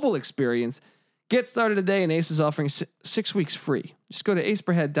amazing mobile experience. Get started today, and Ace is offering 6 weeks free. Just go to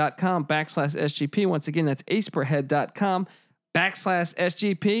aceperhead.com/SGP. Once again, that's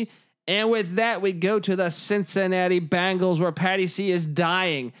aceperhead.com/SGP. And with that, we go to the Cincinnati Bengals, where Patty C is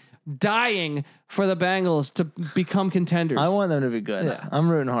dying for the Bengals to become contenders. I want them to be good. Yeah. I'm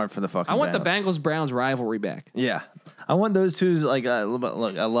rooting hard for the fucking I want Bengals. the Bengals-Browns rivalry back. Yeah. I want those two, like,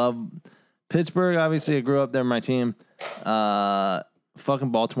 look, I love Pittsburgh. Obviously, I grew up there, my team. Fucking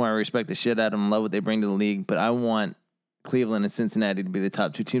Baltimore, I respect the shit out of them, love what they bring to the league, but I want Cleveland and Cincinnati to be the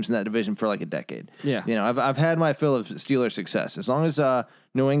top two teams in that division for like a decade. Yeah. You know, I've had my fill of Steelers success. As long as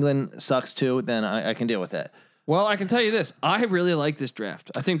New England sucks too, then I can deal with that. Well, I can tell you this. I really like this draft.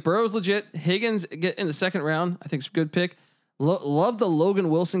 I think Burrow's legit. Higgins get in the second round. I think it's a good pick. Love the Logan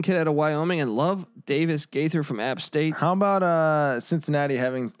Wilson kid out of Wyoming and love Davis Gaither from App State. How about Cincinnati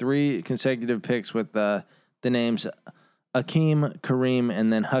having 3 consecutive picks with the names Akeem, Kareem,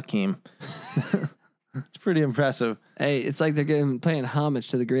 and then Hakeem? It's pretty impressive. Hey, it's like they're paying homage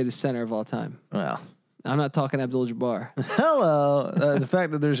to the greatest center of all time. Well, I'm not talking Abdul-Jabbar. Hello. The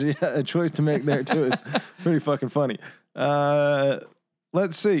fact that there's a choice to make there too is pretty fucking funny.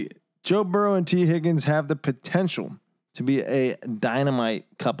 Let's see. Joe Burrow and T. Higgins have the potential to be a dynamite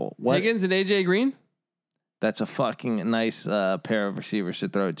couple. What? Higgins and AJ Green? That's a fucking nice pair of receivers to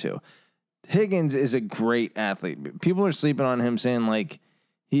throw to. Higgins is a great athlete. People are sleeping on him, saying like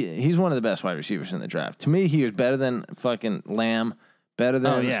he's one of the best wide receivers in the draft. To me, he was better than fucking Lamb, better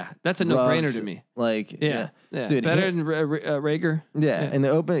than. Oh yeah, that's a no-brainer Ruggs. to me. Like Yeah. Dude, better than Rager. Yeah, in the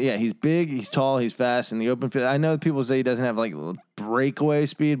open, yeah, he's big, he's tall, he's fast. In the open field, I know people say he doesn't have like breakaway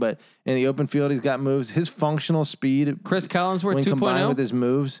speed, but in the open field, he's got moves. His functional speed, Chris Collinsworth when 2.0 combined with his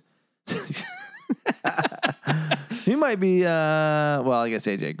moves, he might be. Well, I guess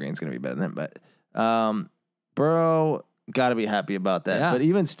AJ Green's gonna be better than him, but Burrow got to be happy about that. Yeah. But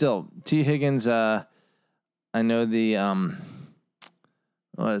even still, T Higgins. I know the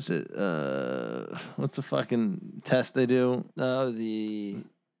what is it? What's the fucking test they do? The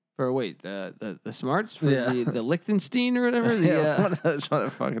smarts for Yeah. the Liechtenstein or whatever. One of those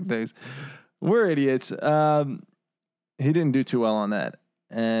motherfucking things. We're idiots. He didn't do too well on that.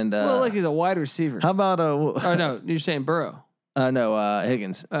 And well, like he's a wide receiver. how about Oh no, you're saying Burrow. no,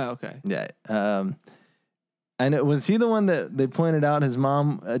 Higgins. Oh okay. Yeah. I know. Was he the one that they pointed out his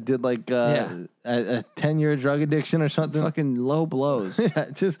mom did like a 10-year drug addiction or something? Fucking low blows. Yeah,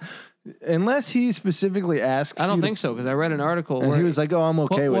 just unless he specifically asks. I don't you think so because I read an article And where he was like, "Oh, I'm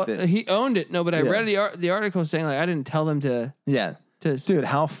okay with it." He owned it. No, but I Yeah. read the article saying like I didn't tell them to. Yeah, dude,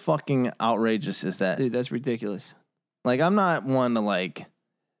 how fucking outrageous is that? Dude, that's ridiculous. Like, I'm not one to like,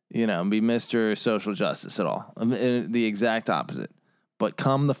 be Mr. Social Justice at all. I'm the exact opposite. But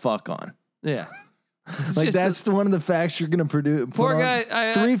come the fuck on. Yeah. It's Like just that's one of the facts you're gonna produce. poor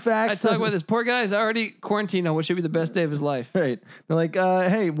guy. Three I facts. talk about this. Poor guy's already quarantined on what should be the best day of his life. Right. They're like,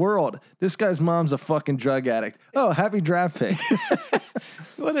 hey, world, this guy's mom's a fucking drug addict. Oh, happy draft pick.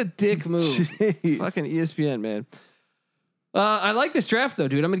 What a dick move. Jeez. Fucking ESPN, man. I like this draft though,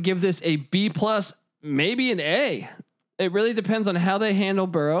 dude. I'm gonna give this a B plus, maybe an A. It really depends on how they handle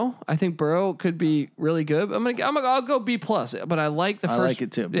Burrow. I think Burrow could be really good. I'll go B plus, but I like the first. I like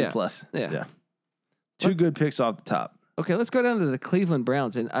it too. B plus. Yeah. Two good picks off the top. Okay, let's go down to the Cleveland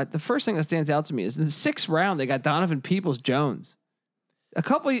Browns. And the first thing that stands out to me is in the 6th round, they got Donovan Peoples-Jones.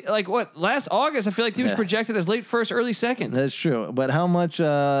 Last August, I feel like he was projected as late first, early second. That's true. But how much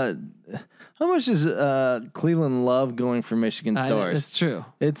does Cleveland love going for Michigan stars? That's true.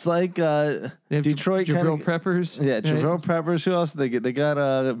 It's like Detroit Jabril Peppers. Yeah, Jabril Peppers. Who else? They got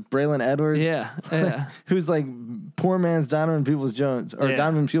Braylon Edwards. Yeah. Who's like poor man's Donovan Peoples-Jones, or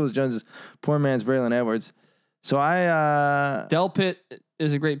Donovan Peoples-Jones is poor man's Braylon Edwards. So Delpit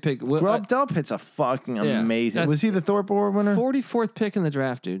is a great pick. Delpit's a fucking amazing. Was he the Thorpe Award winner? 44th pick in the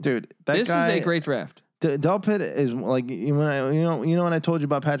draft, dude. Dude, this is a great draft. Delpit is like when I told you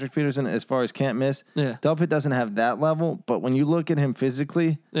about Patrick Peterson as far as can't miss. Yeah. Delpit doesn't have that level, but when you look at him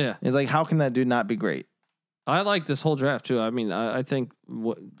physically, it's like how can that dude not be great? I like this whole draft too. I mean, I think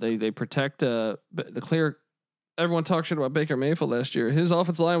what they protect the clear. Everyone talked shit about Baker Mayfield last year. His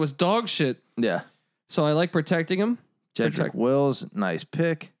offensive line was dog shit. Yeah. So I like protecting him. Jedrick Wills, nice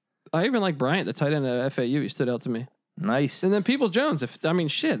pick. I even like Bryant, the tight end at FAU. He stood out to me. Nice. And then Peoples-Jones. If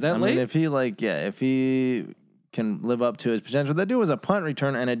he can live up to his potential, that dude was a punt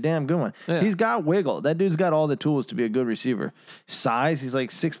return and a damn good one. Yeah. He's got wiggle. That dude's got all the tools to be a good receiver. Size, he's like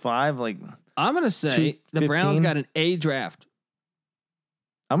 6'5". Like I'm gonna say the Browns got an A draft.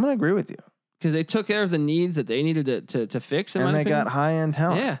 I'm gonna agree with you because they took care of the needs that they needed to fix. And they got high end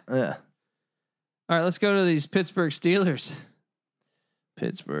talent. Yeah. All right, let's go to these Pittsburgh Steelers.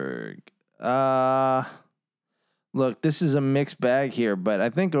 Pittsburgh. Look, this is a mixed bag here, but I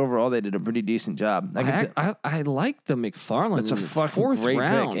think overall they did a pretty decent job. I like the McFarland. It's a fucking 4th great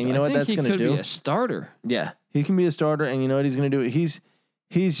round. pick, and you know what that's going to do? He could be a starter. Yeah, he can be a starter, and you know what he's going to do?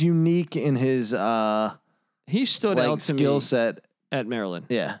 He's unique in his he stood out to skill set at Maryland.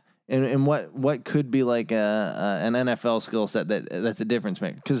 Yeah. And what could be like an NFL skill set that's a difference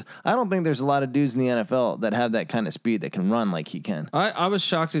maker? Because I don't think there's a lot of dudes in the NFL that have that kind of speed that can run like he can. I was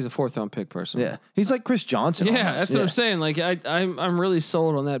shocked he's a 4th round pick personally. Yeah, he's like Chris Johnson. Yeah, almost. that's what I'm saying. Like I'm really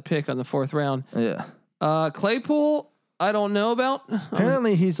sold on that pick on the 4th round. Yeah. Claypool, I don't know about.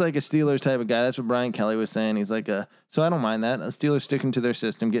 Apparently he's like a Steelers type of guy. That's what Brian Kelly was saying. He's like so I don't mind that. Steelers sticking to their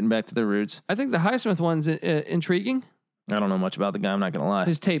system, getting back to their roots. I think the Highsmith one's intriguing. I don't know much about the guy. I'm not gonna lie.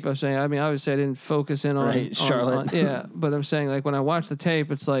 His tape, I'm saying. I mean, obviously, I didn't focus in on Charlotte. yeah, but I'm saying like when I watched the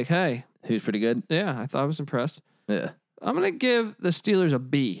tape, it's like, hey, he was pretty good. Yeah, I thought I was impressed. Yeah, I'm gonna give the Steelers a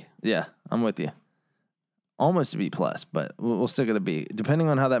B. Yeah, I'm with you. Almost a B plus, but we'll stick with a B. Depending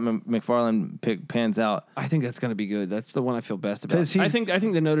on how that McFarland pick pans out, I think that's gonna be good. That's the one I feel best about. I think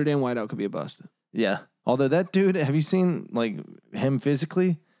the Notre Dame wideout could be a bust. Yeah, although that dude, have you seen like him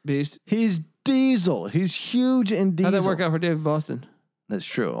physically? Beast. He's diesel. He's huge and diesel. How'd that work out for David Boston? That's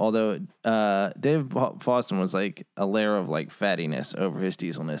true. Although David Boston was like a layer of like fattiness over his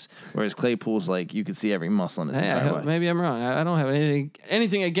dieselness, whereas Claypool's like you could see every muscle in his entire way. Maybe I'm wrong. I don't have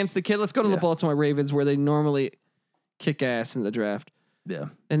anything against the kid. Let's go to the Baltimore Ravens where they normally kick ass in the draft. Yeah.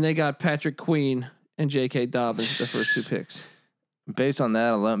 And they got Patrick Queen and J.K. Dobbins, the first 2 picks. Based on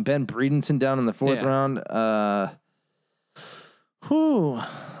that alone, Ben Breedenson down in the 4th round.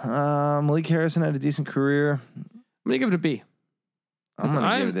 Malik Harrison had a decent career. I'm going to give it a B. I'm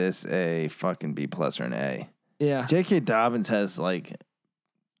going to give this a fucking B+ or an A. Yeah. J.K. Dobbins has like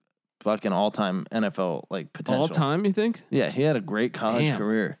fucking all-time NFL like potential. All time, you think? Yeah, he had a great college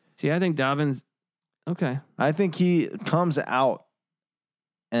career. See, I think Dobbins. Okay. I think he comes out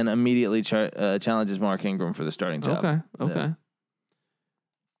and immediately challenges Mark Ingram for the starting job. Okay. Yeah.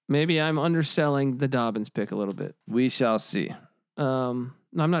 Maybe I'm underselling the Dobbins pick a little bit. We shall see. No,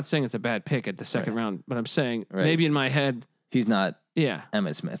 I'm not saying it's a bad pick at the second round, but I'm saying maybe in my head he's not. Yeah.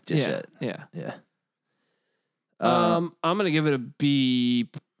 Emmitt Smith just yet. Yeah. Yeah. I'm gonna give it a B.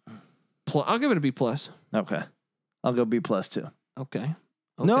 I'll give it a B+. Okay. I'll go B+ too. Okay.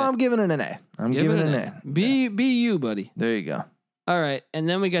 No, I'm giving it an A. I'm giving it an A. Be you, buddy. There you go. All right, and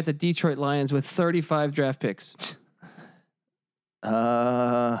then we got the Detroit Lions with 35 draft picks. They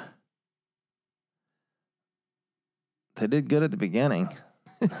did good at the beginning.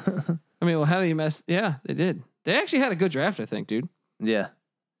 I mean, well, how do you mess? Yeah, they did. They actually had a good draft, I think, dude. Yeah.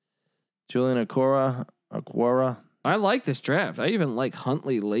 Julian Okwara. I like this draft. I even like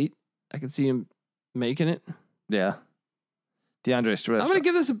Huntley late. I can see him making it. Yeah. DeAndre Swift. I'm going to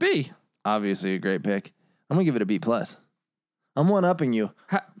give this a B. Obviously a great pick. I'm going to give it a B+. I'm one-upping you.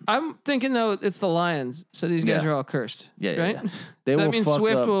 I'm thinking, though, it's the Lions, so these guys are all cursed. Yeah, right? Yeah. So that means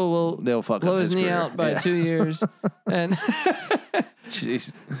Swift will fuck blow up his knee career. out by 2 years. And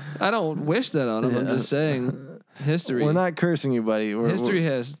jeez. I don't wish that on him. I'm just saying history. We're not cursing you, buddy. History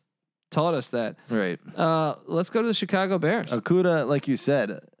has taught us that. Right. Let's go to the Chicago Bears. Okudah, like you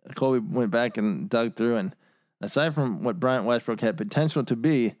said, Colby went back and dug through, and aside from what Bryant Westbrook had potential to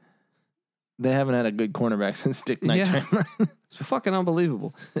be, they haven't had a good cornerback since Dick Knight. It's fucking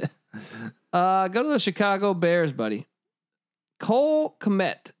unbelievable. Go to the Chicago Bears, buddy. Cole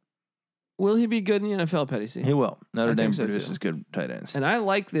Kmet. Will he be good in the NFL, Petty C? He will. Notre Dame so produces good tight ends. And I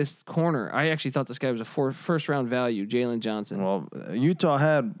like this corner. I actually thought this guy was a first round value, Jalen Johnson. Well, Utah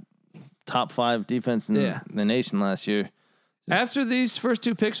had top 5 defense in the nation last year. After these first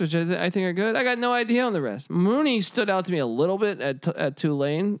 2 picks, which I think are good, I got no idea on the rest. Mooney stood out to me a little bit at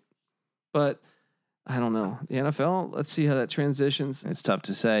Tulane, but I don't know. The NFL, let's see how that transitions. It's tough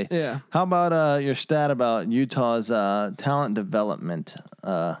to say. Yeah. How about your stat about Utah's talent development?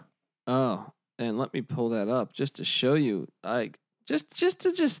 And let me pull that up just to show you. Like just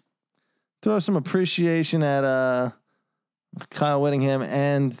throw some appreciation at Kyle Whittingham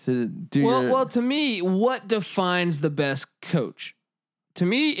and to do well, to me, what defines the best coach? To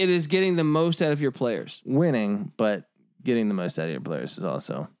me, it is getting the most out of your players. Winning, but getting the most out of your players is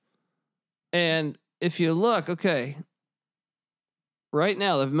also. And if you look, okay, right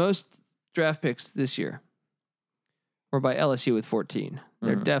now, the most draft picks this year were by LSU with 14.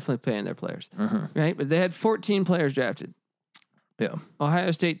 They're definitely paying their players, right? But they had 14 players drafted. Yeah.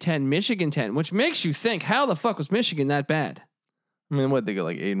 Ohio State 10, Michigan 10, which makes you think, how the fuck was Michigan that bad? I mean, what, they go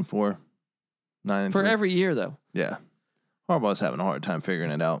like 8-4, 9-3 for every year though. Yeah. Harbaugh's having a hard time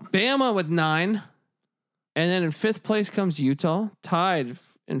figuring it out. Bama with 9. And then in 5th place comes Utah, tied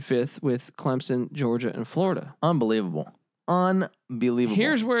in 5th with Clemson, Georgia, and Florida. Unbelievable.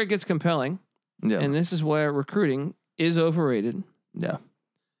 Here's where it gets compelling. Yeah. And this is where recruiting is overrated. Yeah.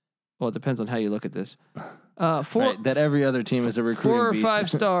 Well, it depends on how you look at this. That every other team is a recruiting 4 or beast. 5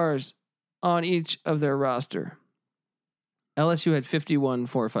 stars on each of their roster. LSU had 51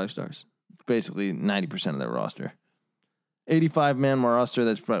 4 or 5 stars. Basically 90% of their roster. 85-man roster.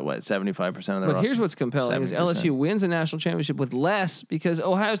 That's probably what 75% of their roster. But here's what's compelling: 70%. Is LSU wins a national championship with less because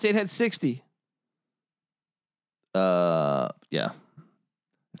Ohio State had 60. Yeah,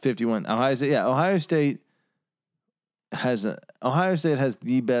 51. Ohio State has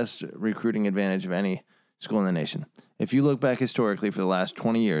the best recruiting advantage of any school in the nation. If you look back historically for the last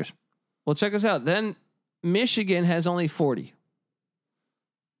 20 years. Well, check us out. Then Michigan has only 40.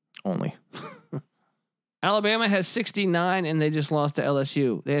 Only. Alabama has 69, and they just lost to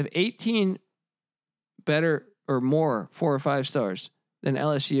LSU. They have 18 better or more 4 or 5 stars than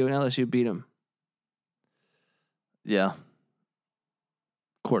LSU, and LSU beat them. Yeah.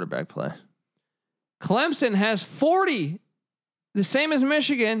 Quarterback play. Clemson has 40, the same as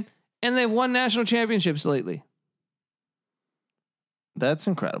Michigan, and they've won national championships lately. That's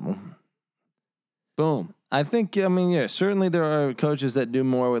incredible. Boom. I think, certainly there are coaches that do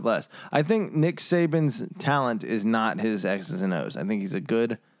more with less. I think Nick Saban's talent is not his X's and O's. I think he's a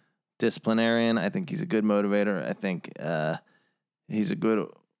good disciplinarian. I think he's a good motivator. I think he's a good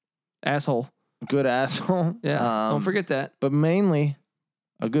asshole. Good asshole. Yeah, don't forget that. But mainly,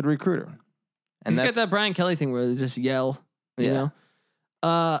 a good recruiter. And He's got that Brian Kelly thing where they just yell, you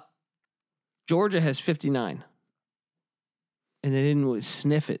know. Georgia has 59. And they didn't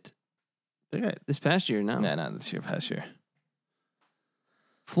sniff it this past year, no. Yeah, not this year, past year.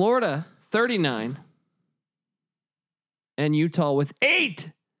 Florida, 39. And Utah with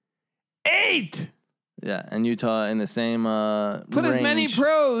 8. 8! Yeah, and Utah in the same Put as many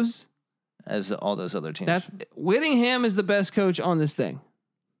pros as all those other teams. Whittingham is the best coach on this thing.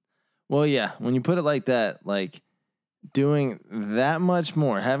 Well, yeah, when you put it like that, like doing that much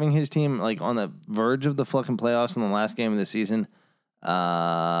more, having his team like on the verge of the fucking playoffs in the last game of the season,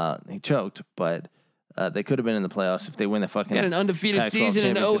 he choked, but they could have been in the playoffs if they win the fucking. He had an undefeated Pac-12 season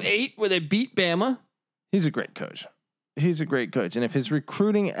in 2008 where they beat Bama. He's a great coach. He's a great coach, and if his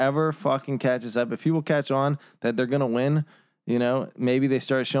recruiting ever fucking catches up, if people catch on that they're gonna win, you know, maybe they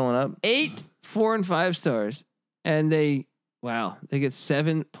start showing up. 8 4 and 5 stars, and they get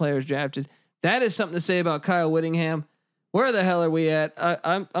 7 players drafted. That is something to say about Kyle Whittingham. Where the hell are we at?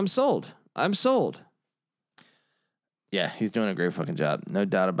 I'm sold. I'm sold. Yeah, he's doing a great fucking job, no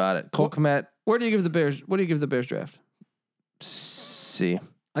doubt about it. Cole Kmet. Where do you give the Bears? What do you give the Bears draft? C.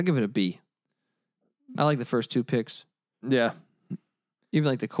 I give it a B. I like the first 2 picks. Yeah, even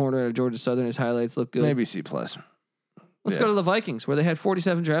like the corner of Georgia Southern, his highlights look good. Maybe C+. Let's go to the Vikings, where they had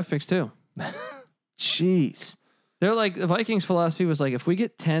 47 draft picks too. Jeez. They're like, the Vikings' philosophy was like, if we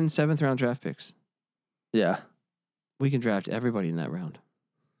get 10 7th-round draft picks, yeah, we can draft everybody in that round.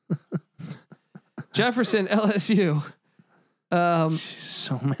 Jefferson, LSU.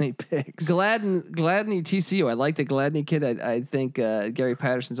 So many picks. Gladney, TCU. I like the Gladney kid. I think Gary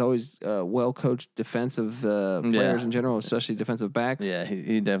Patterson's always well coached defensive players in general, especially defensive backs. Yeah,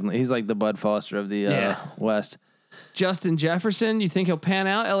 he definitely. He's like the Bud Foster of the West. Justin Jefferson. You think he'll pan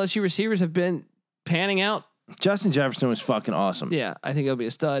out? LSU receivers have been panning out. Justin Jefferson was fucking awesome. Yeah, I think he'll be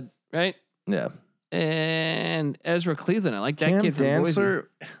a stud, right? Yeah. And Ezra Cleveland. I like that Cam kid from Dantzler,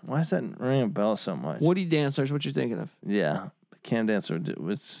 Boise. why is that ringing a bell so much? Woody Dantzler's what you're thinking of. Yeah. Cam Dantzler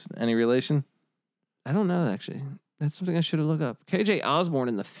was any relation? I don't know, actually. That's something I should have looked up. KJ Osborne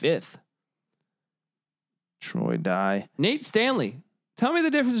in the 5th. Troy Dye. Nate Stanley. Tell me the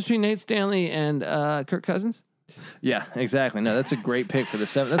difference between Nate Stanley and Kirk Cousins. Yeah, exactly. No, that's a great pick for the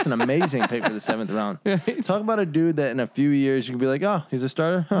 7th. That's an amazing pick for the 7th round. Right. Talk about a dude that in a few years you can be like, oh, he's a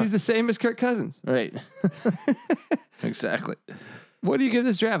starter. Huh. He's the same as Kirk Cousins. Right. Exactly. What do you give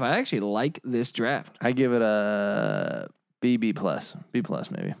this draft? I actually like this draft. I give it a B plus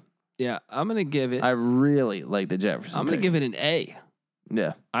maybe. Yeah, I'm gonna give it. I really like the Jefferson. I'm gonna give it an A.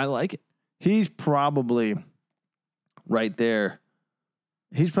 Yeah, I like it. He's probably right there.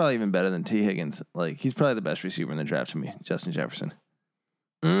 He's probably even better than T. Higgins. Like, he's probably the best receiver in the draft to me, Justin Jefferson.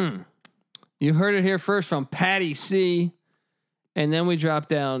 You heard it here first from Patty C. And then we drop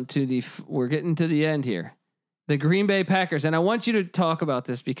down to we're getting to the end here. The Green Bay Packers. And I want you to talk about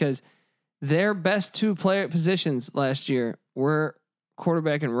this because their best 2 player positions last year were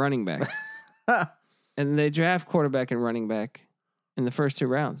quarterback and running back. And they draft quarterback and running back in the first 2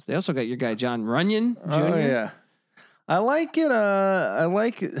 rounds. They also got your guy, John Runyon Jr. Oh, yeah. I like it. I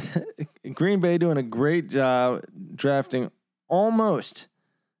like Green Bay doing a great job drafting almost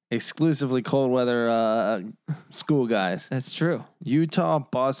exclusively cold weather school guys. That's true. Utah,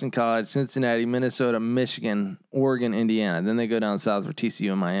 Boston College, Cincinnati, Minnesota, Michigan, Oregon, Indiana. Then they go down south for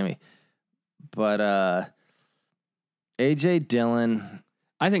TCU and Miami. But AJ Dillon.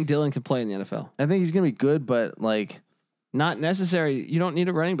 I think Dillon can play in the NFL. I think he's going to be good, but like. Not necessary. You don't need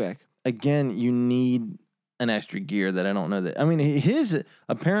a running back. Again, you need an extra gear that I don't know that. I mean,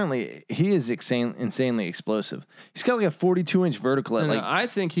 apparently he is insanely explosive. He's got like a 42-inch vertical. I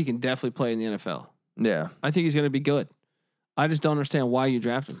think he can definitely play in the NFL. Yeah, I think he's going to be good. I just don't understand why you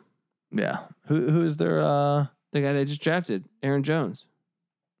draft him. Yeah, who is their the guy they just drafted, Aaron Jones.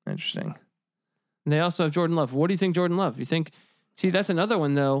 Interesting. And they also have Jordan Love. What do you think, Jordan Love? You think? See, that's another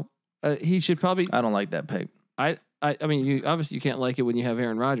one though. He should probably. I don't like that pick. I mean, you obviously you can't like it when you have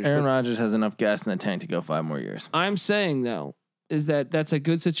Aaron Rodgers. Aaron Rodgers has enough gas in the tank to go 5 more years. I'm saying though, is that's a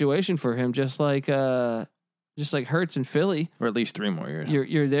good situation for him, just like Hurts in Philly, for at least 3 more years.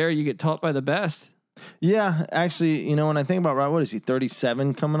 You're there, you get taught by the best. Yeah, actually, you know, when I think about what is he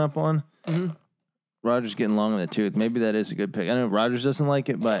 37 coming up on? Mm-hmm. Rodgers getting long in the tooth. Maybe that is a good pick. I know Rodgers doesn't like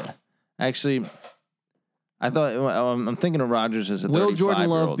it, but actually, I thought I'm thinking of Rodgers as a 35-year-old. Will Jordan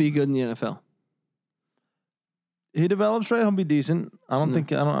Love be good in the NFL? He develops right. He'll be decent. I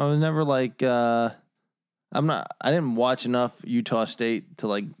was never like. I didn't watch enough Utah State to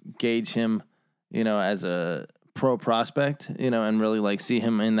like gauge him, you know, as a pro prospect, and really like see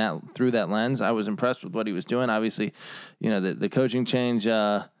him through that lens. I was impressed with what he was doing. Obviously, the coaching change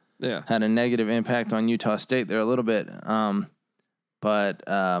had a negative impact on Utah State there a little bit. But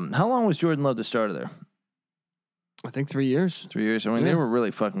how long was Jordan Love the starter there? I think 3 years. 3 years. I mean, they were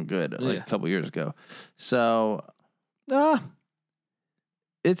really fucking good like a couple years ago. So,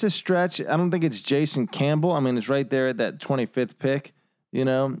 it's a stretch. I don't think it's Jason Campbell. I mean, it's right there at that 25th pick.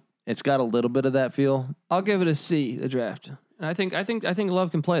 It's got a little bit of that feel. I'll give it a C. The draft. And I think Love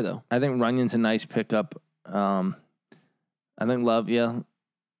can play though. I think Runyon's a nice pickup. I think Love,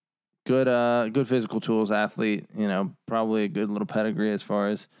 good physical tools, athlete. Probably a good little pedigree as far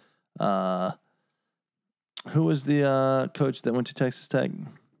as. Who was the coach that went to Texas Tech?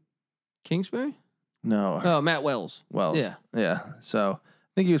 Kingsbury? No. Oh, Matt Wells. Wells. Yeah. Yeah. So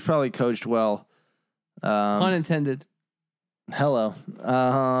I think he was probably coached well. Pun intended. Hello.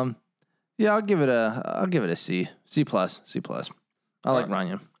 I'll give it a C. C+. I like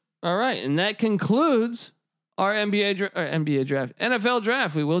Runyon. All right, and that concludes our NBA draft, NFL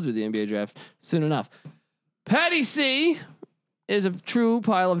draft. We will do the NBA draft soon enough. Patty C is a true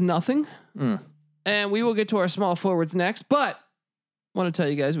pile of nothing. And we will get to our small forwards next. But I want to tell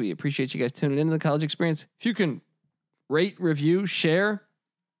you guys, we appreciate you guys tuning into the College Experience. If you can rate, review, share,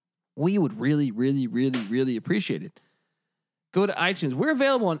 we would really, really, really, really appreciate it. Go to iTunes. We're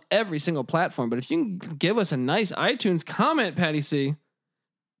available on every single platform. But if you can give us a nice iTunes comment, Patty C,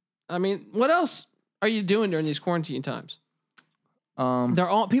 I mean, what else are you doing during these quarantine times?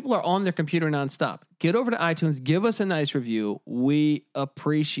 People are on their computer nonstop. Get over to iTunes. Give us a nice review. We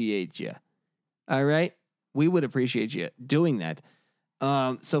appreciate you. All right. We would appreciate you doing that.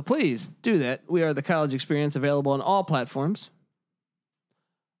 So please do that. We are the College Experience, available on all platforms.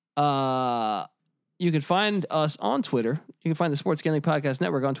 You can find us on Twitter. You can find the Sports Gambling Podcast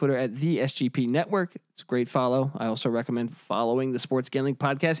Network on Twitter at the SGP Network. It's a great follow. I also recommend following the Sports Gambling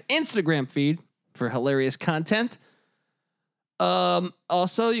Podcast Instagram feed for hilarious content.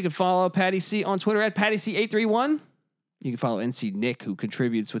 Also, you can follow Patty C on Twitter at Patty C831. You can follow NC Nick, who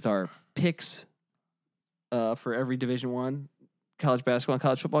contributes with our picks for every Division I college basketball and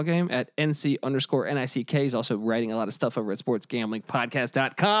college football game at NC_NICK. He's also writing a lot of stuff over at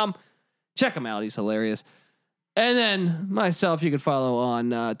sportsgamblingpodcast.com. Check him out. He's hilarious. And then myself, you can follow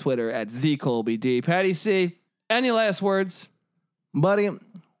on Twitter at TheColbyD. Patty C, any last words? Buddy,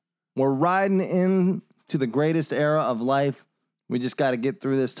 we're riding into the greatest era of life. We just got to get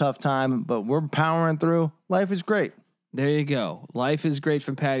through this tough time, but we're powering through. Life is great. There you go. Life is great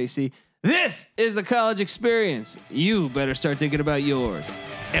from Patty C. This is the College Experience. You better start thinking about yours.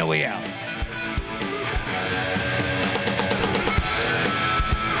 And we out.